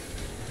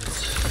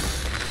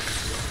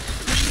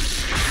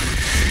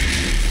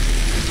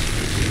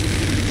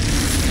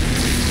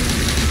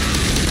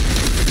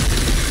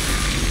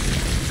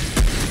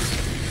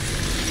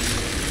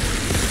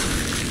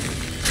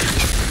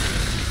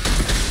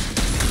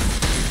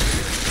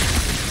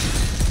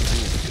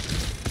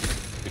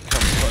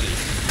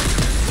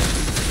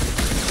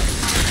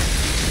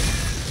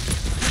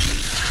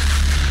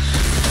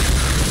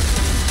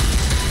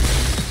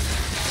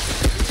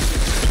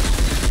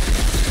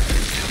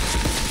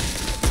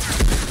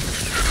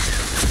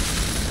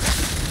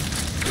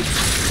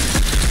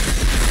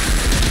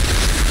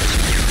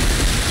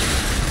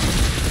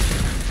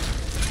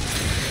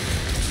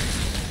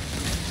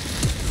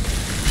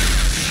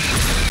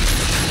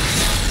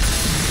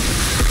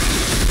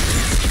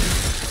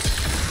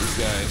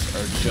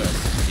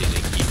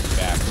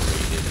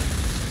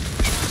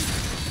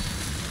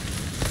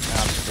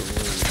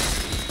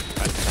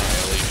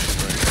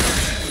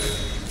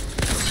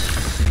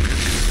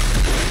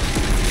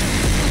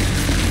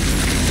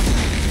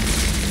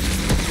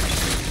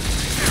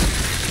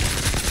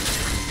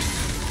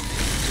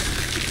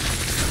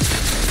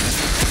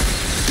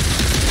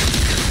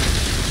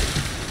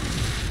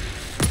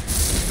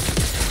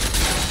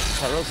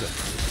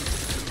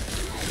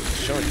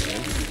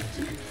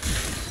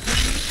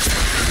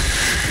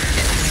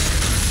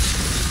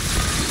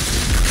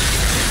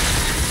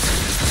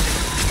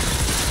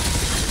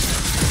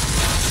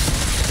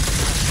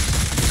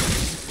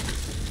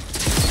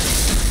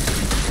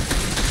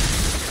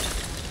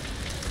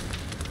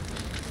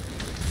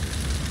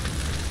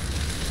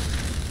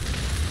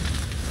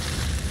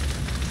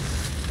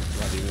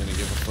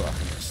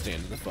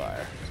 Stand in the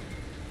fire.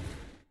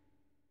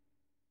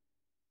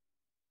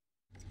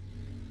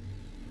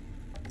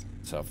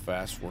 That's how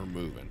fast we're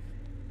moving.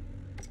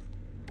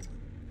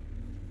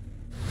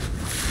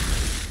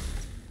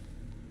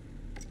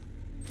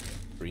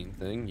 Green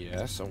thing,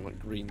 yes, I want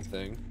green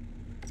thing.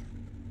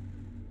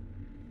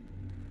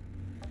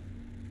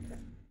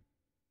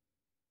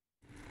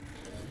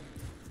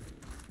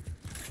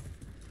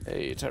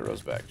 Hey,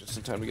 Tyro's back, just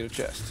in time to get a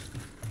chest.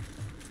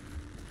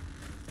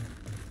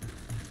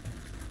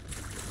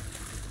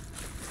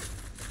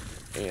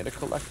 And a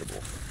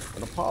collectible.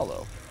 An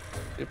Apollo.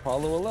 The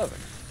Apollo 11.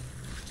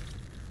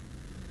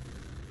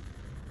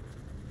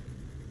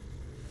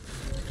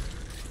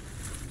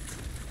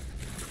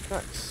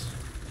 Nice.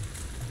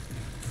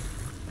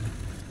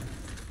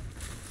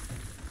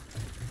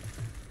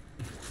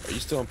 Are you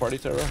still on party,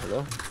 Tyro?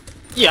 Hello?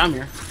 Yeah, I'm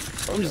here.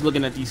 I'm just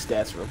looking at these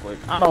stats real quick.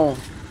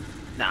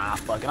 Nah,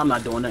 fuck it. I'm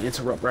not doing that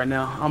interrupt right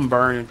now. I'm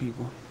burning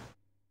people.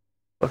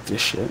 Fuck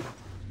this shit.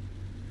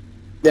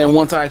 Then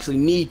once I actually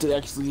need to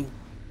actually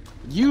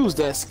use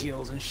that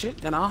skills and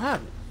shit, then I'll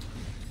have it.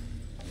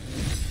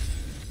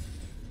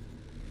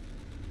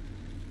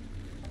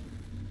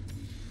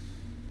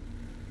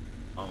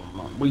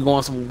 We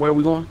going some? Where are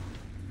we going?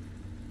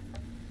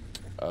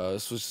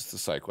 This was just the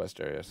side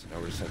quest area, so now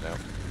we're just heading out.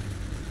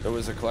 There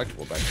was a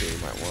collectible back here you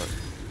might want.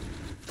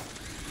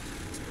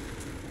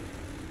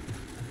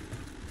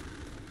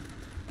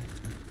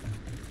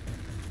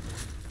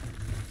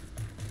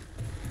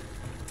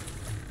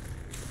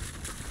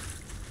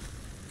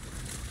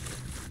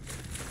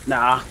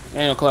 Nah, ain't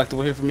no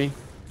collectible here for me.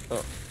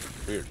 Oh,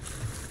 weird.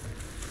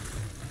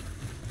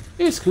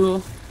 It's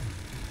cool.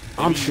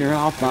 I'm sure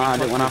I'll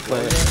find it when I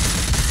play it.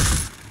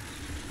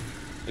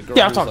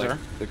 Yeah, I'll talk to her.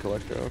 The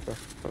collector, okay.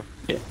 Huh.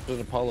 Yeah. There's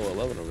an Apollo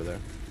 11 over there.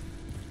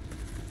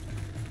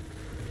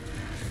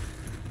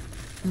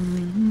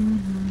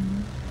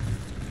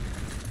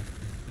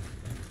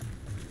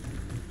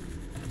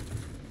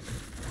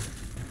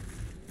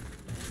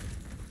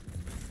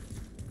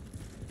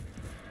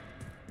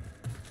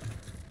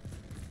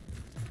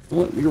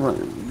 What? You're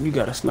running. You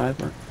got a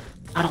sniper.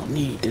 I don't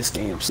need this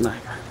damn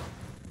sniper.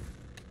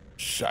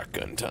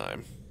 Shotgun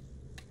time.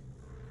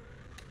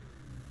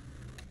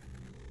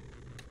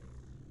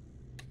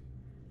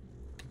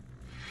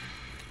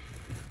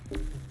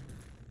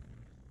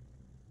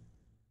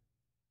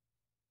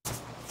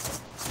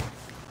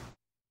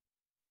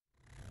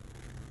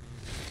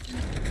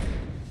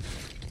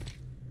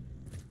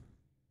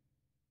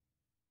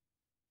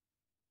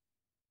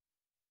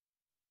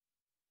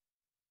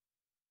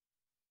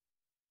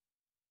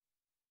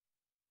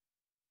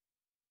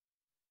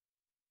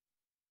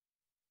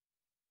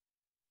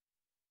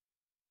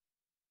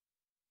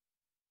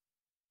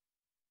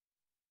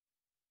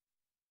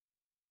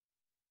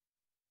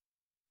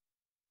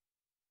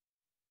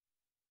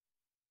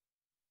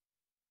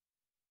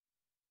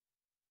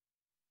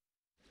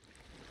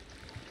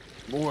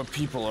 More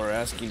people are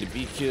asking to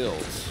be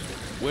killed.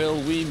 Will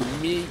we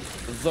meet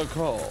the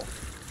call?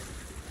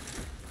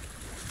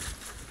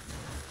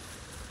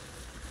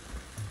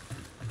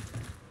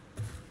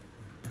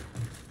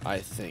 I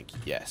think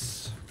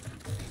yes.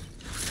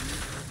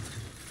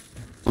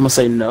 I'm gonna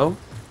say no.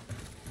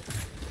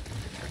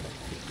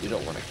 You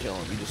don't want to kill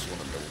him, you just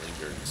want him to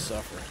linger and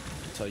suffer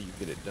until you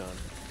get it done.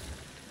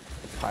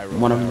 The pyro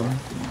One of power. them.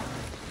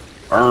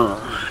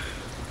 Burn.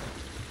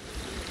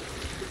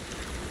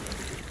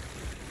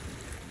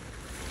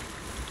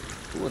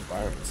 Cool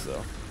environments though.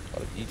 A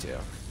lot of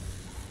detail.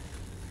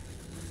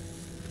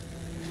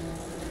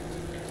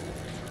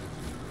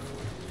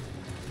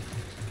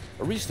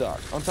 A restock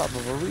on top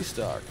of a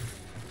restock.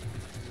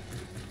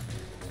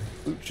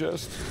 Loot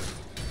chest.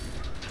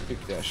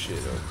 Pick that shit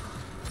up.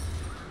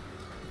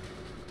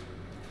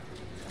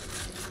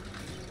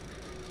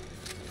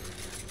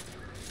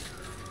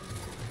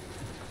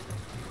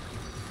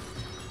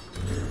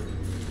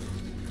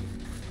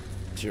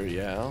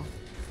 Material.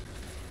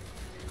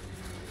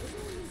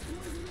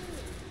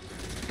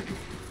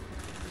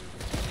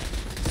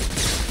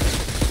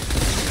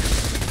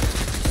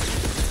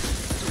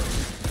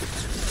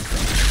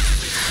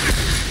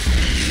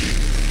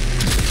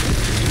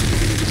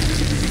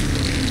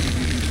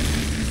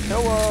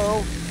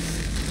 Hello.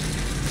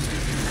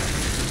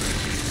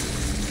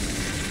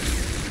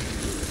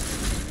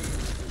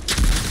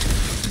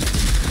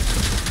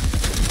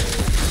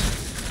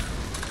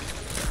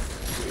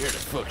 We're here to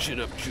fuck shit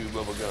up, chew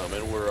bubblegum,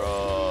 and we're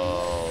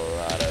all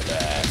out of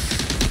that.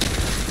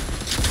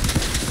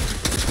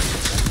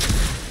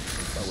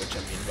 By which I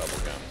mean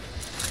bubblegum.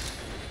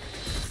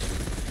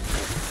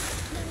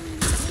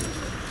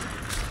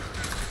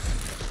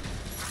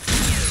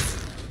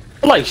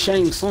 I like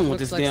Shang Tsung with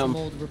this Looks like damn some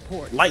old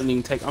reports.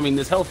 lightning take. I mean,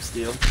 this health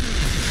steal.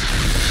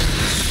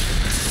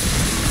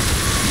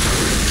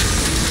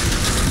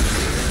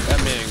 That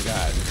man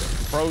got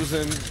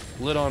frozen,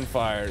 lit on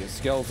fire, his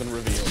skeleton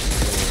revealed.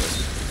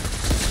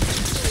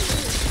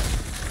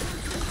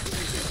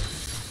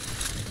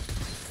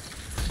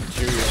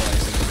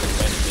 Materializing into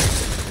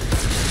vengeance.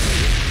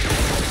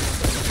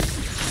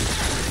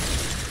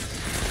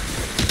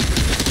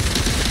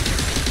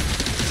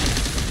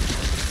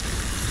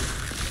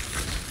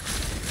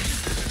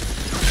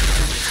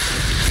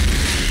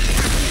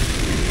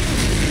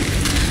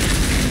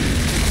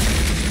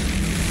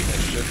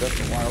 That's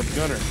a wild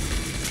gunner.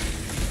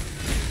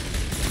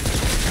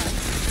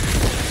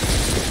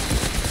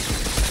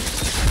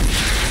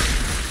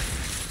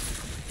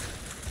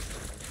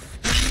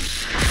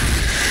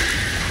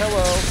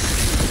 Hello.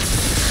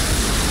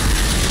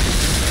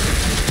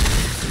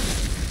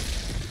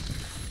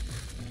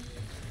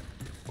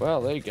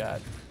 Well, they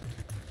got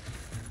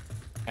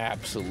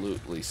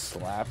absolutely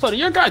slapped. So did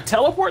your guy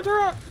teleport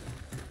through it?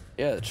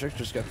 Yeah, the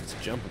trickster's got this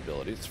jump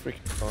ability. It's freaking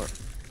fun.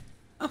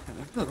 I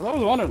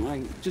was wondering,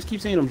 like, just keep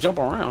seeing him jump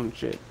around and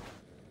shit.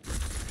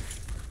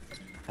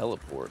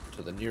 Teleport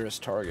to the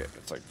nearest target.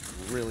 It's like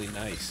really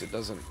nice. It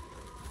doesn't.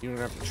 You don't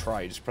have to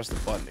try. You just press the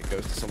button. It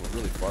goes to someone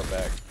really far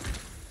back.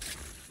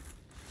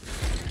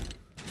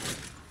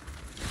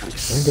 I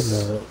think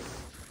in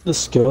the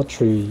skill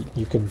tree,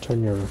 you can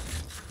turn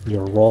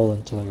your roll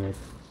into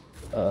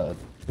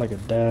like a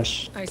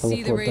dash. I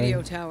see the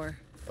radio thing. tower.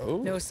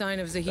 Oh, no sign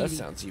of Zahidi. That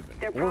sounds even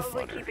They're more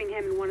probably funner. keeping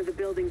him in one of the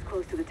buildings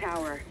close to the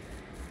tower.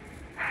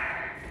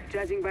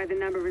 Judging by the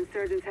number of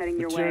insurgents heading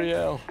your way,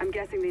 Material. I'm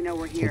guessing they know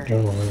we're here.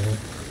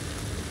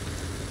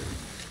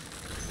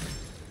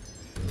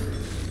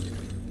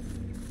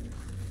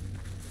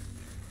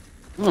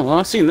 Oh, well,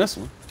 I've seen this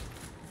one.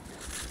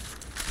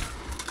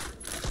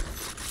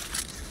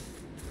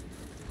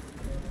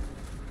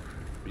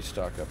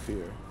 Restock up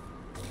here.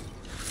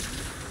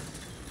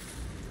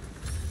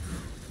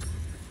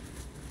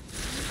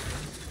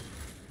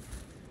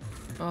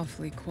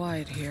 Awfully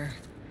quiet here.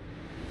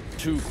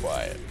 Too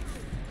quiet.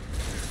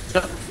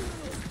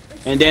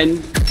 And then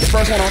the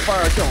first one on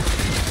fire, kill him.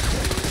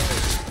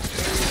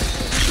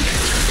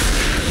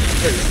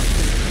 There you go.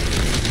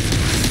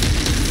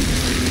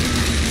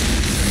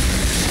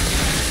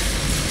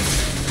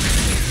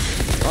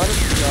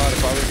 Honest to God, if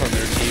I was on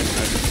their team and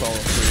I just saw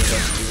the three of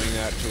us doing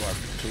that to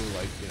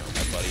like, you know,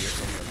 my buddy or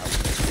something, I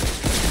would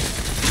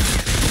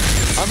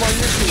I'm on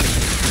your team.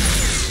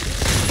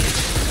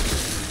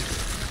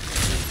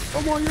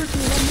 I'm on your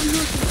team.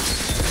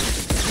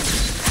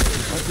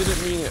 I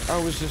didn't mean it.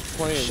 I was just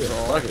playing. Shit,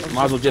 bro. fuck it.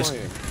 Might as well just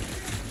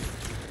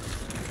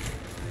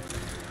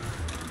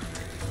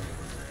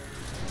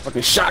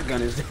fucking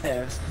shotgun his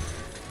ass.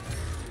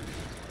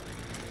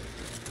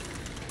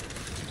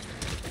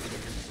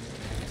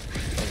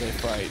 Oh, they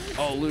fight.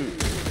 Oh, loot.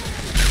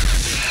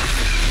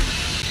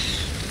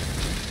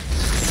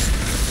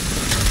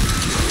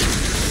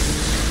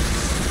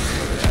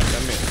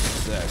 That man is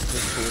possessed.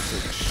 This horse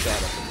is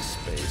shot up into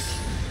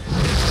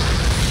space.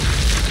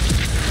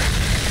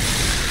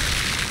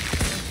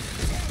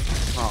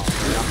 Oh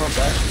man, I'm from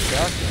back.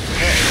 Shotgun.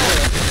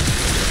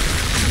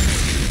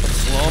 Let's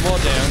slow them all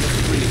down. Let's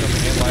freeze them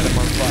and light them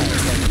on fire.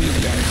 Like these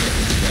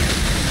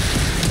guys.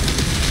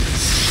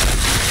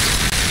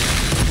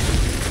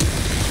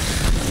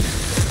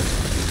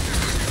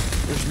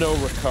 There's no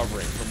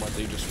recovering from what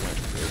they just went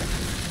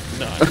through.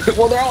 None.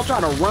 Well, they're all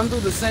trying to run through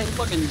the same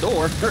fucking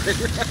door.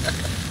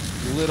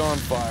 Lit on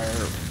fire,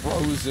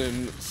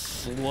 frozen,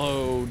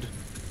 slowed.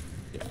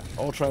 Yeah,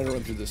 all trying to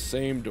run through the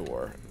same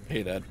door.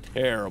 Paid a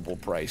terrible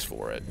price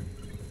for it.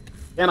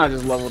 And I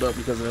just leveled up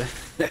because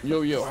of that.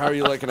 Yo, how are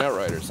you liking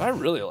Outriders? I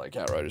really like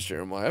Outriders,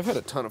 Jeremiah. I've had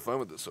a ton of fun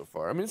with this so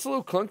far. I mean, it's a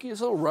little clunky, it's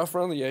a little rough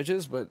around the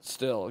edges, but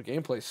still, the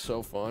gameplay's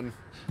so fun.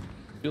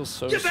 Feels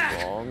so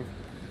strong.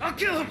 I'll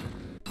kill him!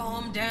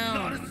 Calm down.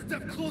 Not a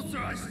step closer,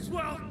 I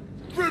swear!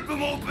 Rip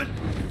him open!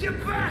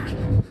 Get back!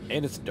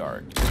 And it's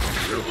dark.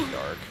 It's really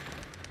dark.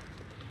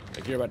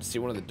 Like you're about to see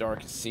one of the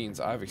darkest scenes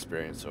I've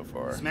experienced so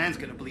far. This man's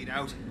gonna bleed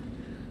out.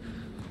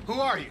 Who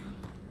are you?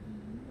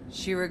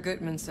 Shira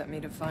Gutman sent me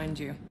to find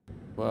you.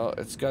 Well,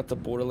 it's got the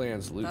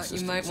Borderlands loot Thought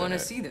systems you might want to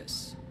in it. see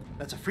this.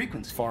 That's a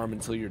frequency. Farm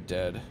until you're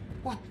dead.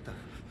 What the?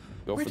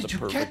 Go Where for the did you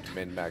perfect get-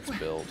 min-max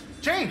build.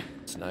 Jane!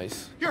 It's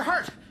nice. You're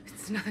hurt!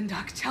 It's nothing,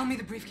 Doc. Tell me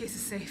the briefcase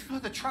is safe. No,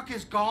 the truck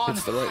is gone.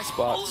 It's the right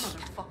spots.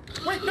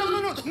 Wait, no,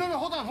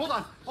 hold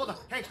on.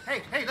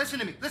 Hey, listen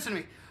to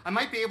me. I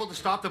might be able to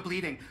stop the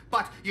bleeding,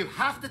 but you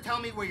have to tell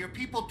me where your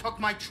people took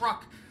my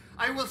truck.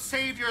 I will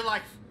save your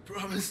life.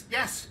 Promise?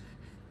 Yes.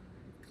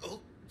 Go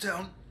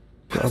down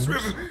past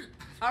river.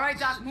 All right,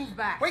 Doc, move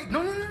back. Wait,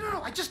 no.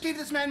 I just gave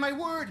this man my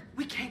word.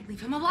 We can't leave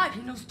him alive.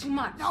 He knows too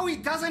much. No, he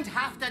doesn't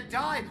have to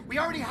die. We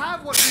already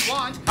have what we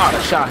want. I'd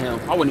have shot him.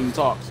 I wouldn't even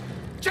talk.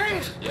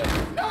 James!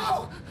 Yeah.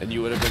 No! And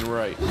you would have been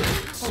right.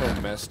 It's so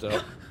messed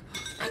up.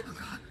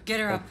 Get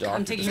her up. Doctor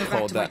I'm taking her just back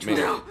called to my that man.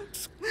 truck.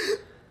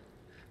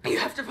 You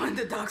have to find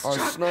the Doc's Our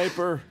truck.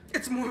 sniper.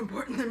 It's more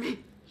important than me.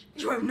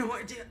 You have no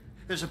idea.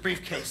 There's a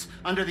briefcase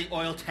under the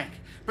oil tank.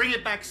 Bring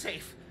it back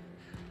safe.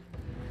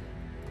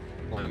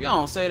 Y'all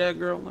don't say that,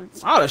 girl. Like,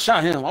 I'd have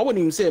shot him. I wouldn't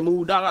even say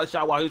move, dog. I'd have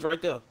shot while he was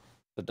right there.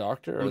 The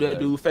doctor? Or That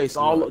dude face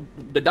all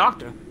the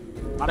doctor.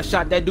 I'd have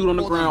shot that dude on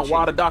the ground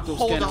while the doctor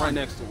was standing right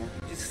next to him.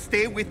 You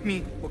stay with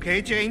me,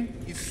 okay,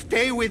 Jane? You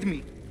stay with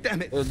me.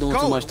 Damn it. It was doing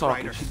Go, too much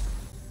talking. Ryder.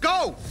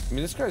 Go! I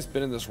mean, this guy's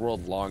been in this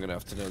world long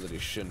enough to know that he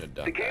shouldn't have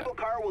done that. The cable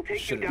car will take you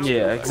Shouldn't down. have Yeah,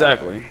 done that.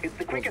 exactly. It's the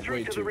That quickest was way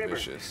route to the too river.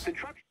 vicious. The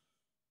truck.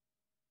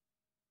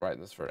 Right in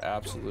this for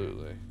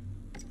absolutely.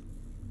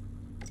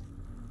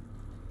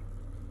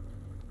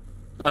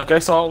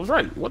 Okay, so I was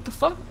right. What the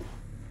fuck?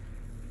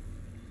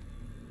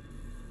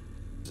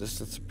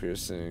 Resistance to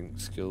piercing,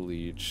 skill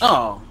leech.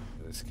 Oh.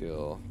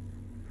 Skill.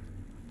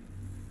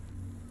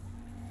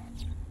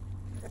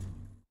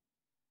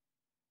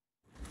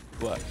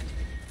 What?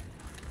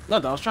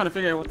 Nothing. I was trying to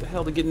figure out what the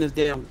hell to get in this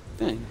damn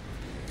thing.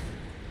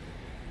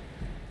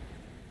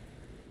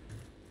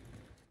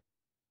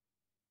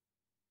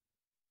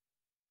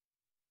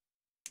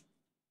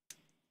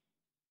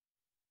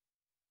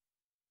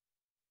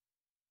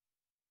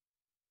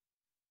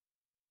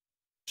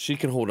 She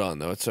can hold on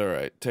though. It's all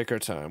right. Take her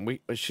time.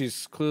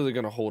 She's clearly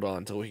gonna hold on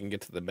until we can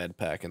get to the med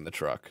pack in the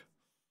truck.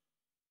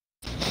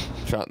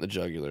 Shot in the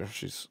jugular.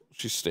 She's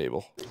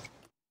stable.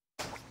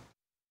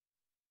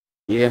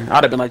 Yeah,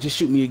 I'd have been like, just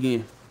shoot me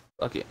again.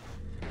 Fuck it.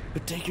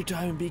 But take your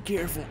time and be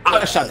careful.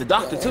 I shot the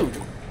doctor too.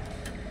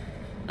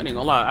 I ain't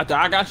gonna lie. After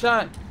I got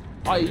shot,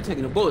 oh, you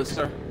taking the bullets,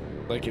 sir?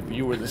 Like if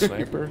you were the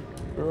sniper,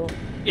 girl.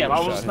 Yeah, if I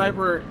was a shot him.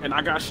 sniper and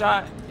I got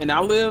shot and I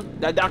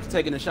lived, that doctor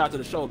taking a shot to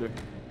the shoulder.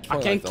 I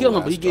Probably can't like the kill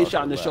him, but he last gets shot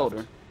doctor in the left.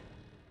 shoulder.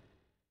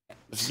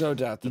 There's no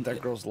doubt that that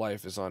girl's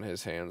life is on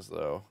his hands,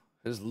 though.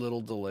 His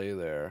little delay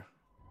there.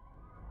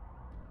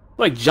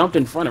 Like jumped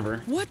in front of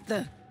her. What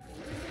the?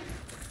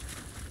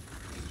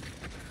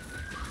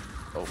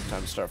 Oh,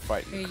 time to start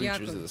fighting Hey, creatures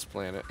Jakob. of this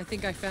planet. I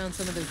think I found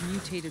some of those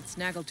mutated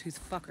snaggletooth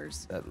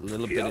fuckers. That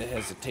little bit of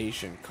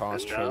hesitation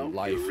cost And her now you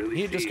life. really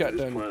He had just see got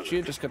this done. planet. She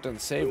had just got done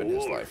saving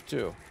his War life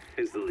too.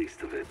 Is the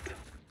least of it.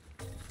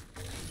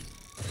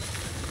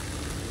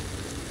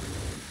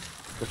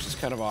 Which is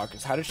kind of odd,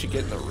 because how did she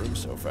get in the room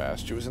so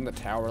fast? She was in the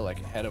tower, like,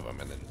 ahead of him,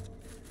 and then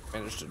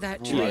managed to That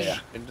rush tree.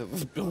 into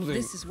this building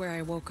This is where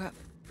I woke up.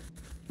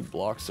 2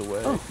 blocks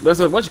away. Oh, there's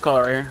a what you call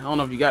it right here. I don't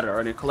know if you got it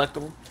already.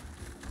 Collectible.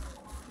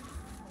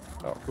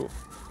 Oh, cool.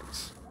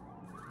 Thanks.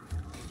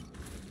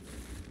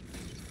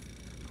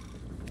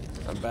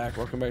 I'm back.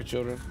 Welcome back,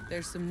 children.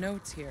 There's some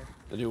notes here.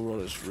 The new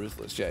world is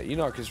ruthless. Yeah,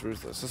 Enoch is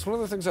ruthless. That's one of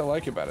the things I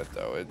like about it,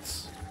 though.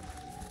 It's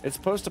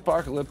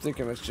post-apocalyptic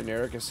and it's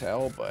generic as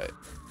hell, but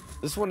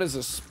this one is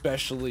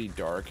especially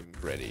dark and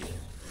gritty.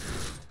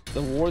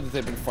 The war that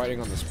they've been fighting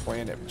on this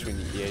planet between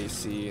the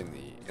EAC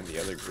and the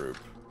other group.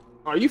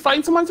 Are you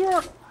fighting someone,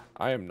 Zora?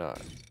 I am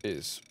not.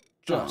 Is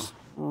just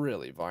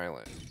really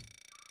violent.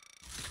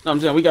 No, I'm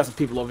saying we got some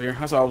people over here.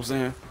 That's all I was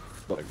saying.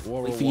 Like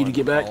World Wait War for you to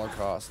get back.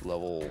 Holocaust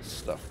level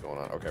stuff going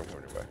on. Okay,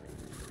 we're anyway.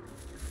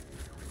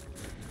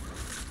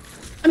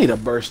 I need a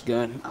burst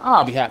gun.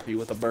 I'll be happy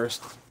with a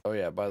burst. Oh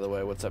yeah, by the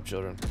way, what's up,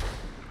 children?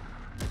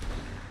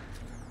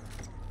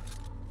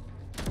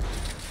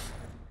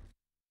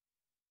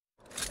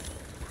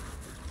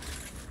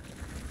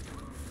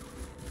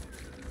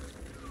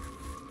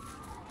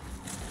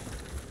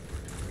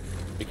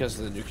 Because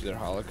of the nuclear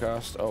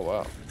holocaust? Oh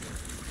wow.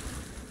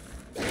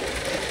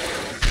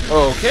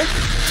 Okay.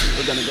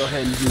 We're gonna go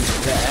ahead and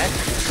use that.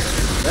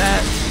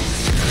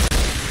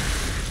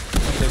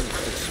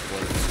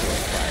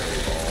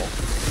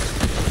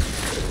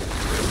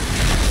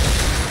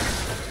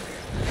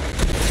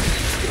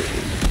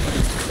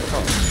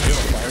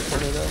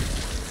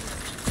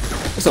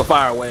 It's a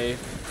fire wave.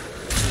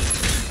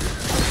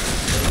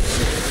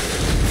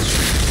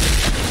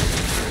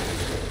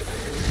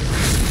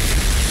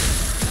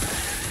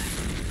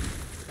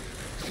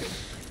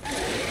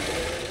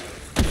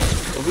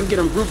 If we can get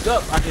them grouped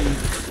up, I can,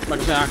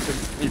 like I said, I can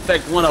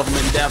infect one of them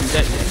and dab them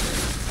detonate.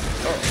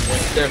 Oh, well,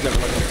 there's never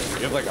like a,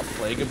 you have like a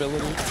plague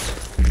ability?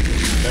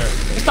 There.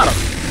 It's not a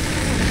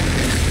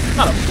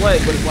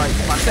plague, but it's like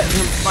if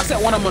I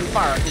set one of them on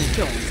fire, I can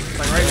kill him.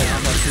 Like right now,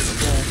 I'm like,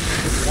 boom.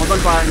 One's on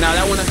fire. Now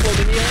that one that's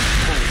floating in the air,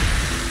 boom.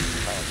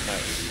 Oh,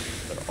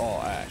 nice. They're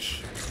all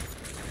ash.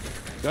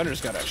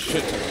 Gunner's got a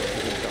shit ton of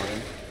people on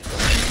him.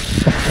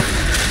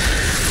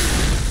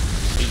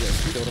 He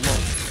just killed them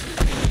all.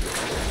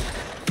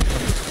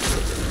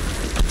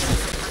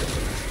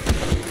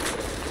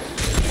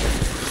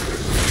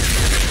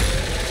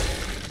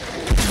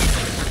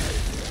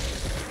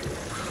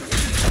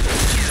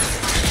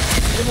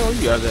 Where the hell are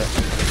you guys at?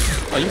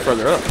 Oh, you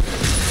further up.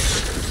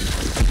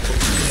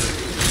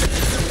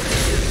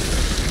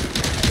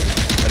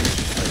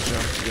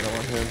 Get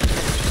on him.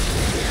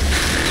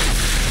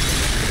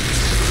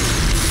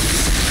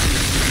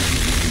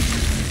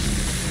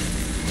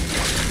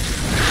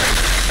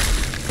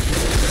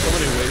 So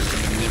many ways to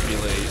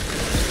manipulate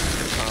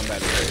the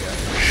combat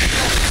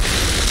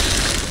area.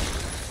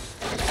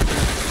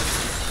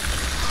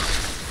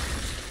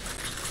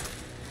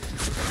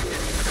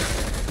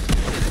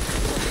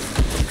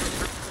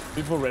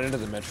 People ran into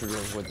the metro to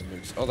avoid the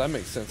nukes. Oh, that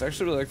makes sense. I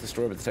actually really like the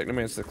story, but the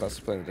Technomancer, the class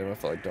playing the demo, I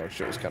felt like dog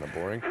shit was kind of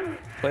boring.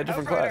 Play a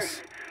different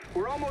class.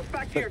 We're almost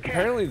back to But your camp.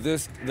 apparently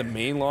the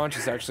main launch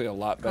is actually a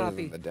lot better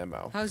Copy. than the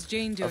demo. How's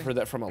Jane doing? I've heard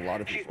that from a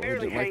lot of people who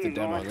didn't like the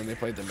demo, and then they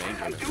played the main game.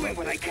 I'm doing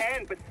what I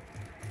can, but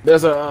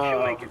There's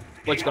a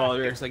what you call it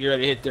here? It's like you're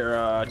ready to hit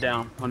their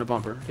down on the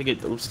bumper to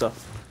get those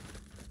stuff.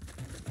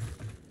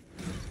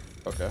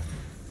 Okay.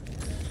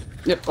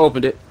 Yep,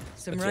 opened it.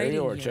 Some Material writing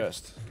or here.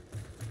 chest?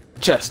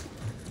 Chest.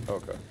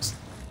 Okay.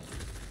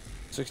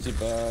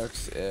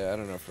 $60. Yeah, I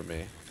don't know for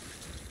me.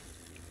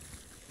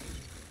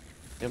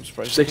 Yeah, I'm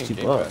surprised you can't $60.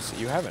 Game Pass.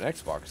 You have an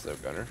Xbox though,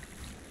 Gunner.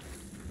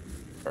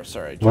 Or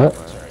sorry, What?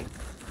 Sorry,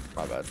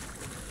 my bad.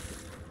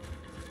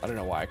 I don't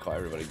know why I call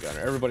everybody Gunner.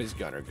 Everybody's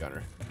Gunner.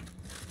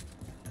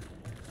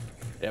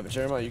 Yeah, but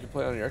Jeremiah, you can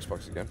play on your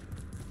Xbox again.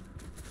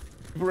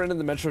 People ran in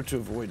the metro to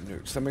avoid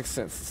nukes. That makes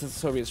sense. Since the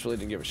Soviets really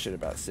didn't give a shit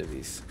about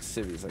civvies,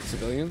 like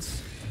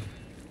civilians.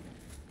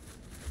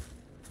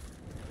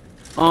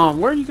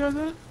 Where are you guys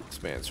at?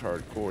 This man's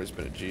hardcore. He's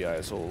been a GI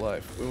his whole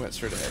life. We went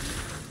straight ahead.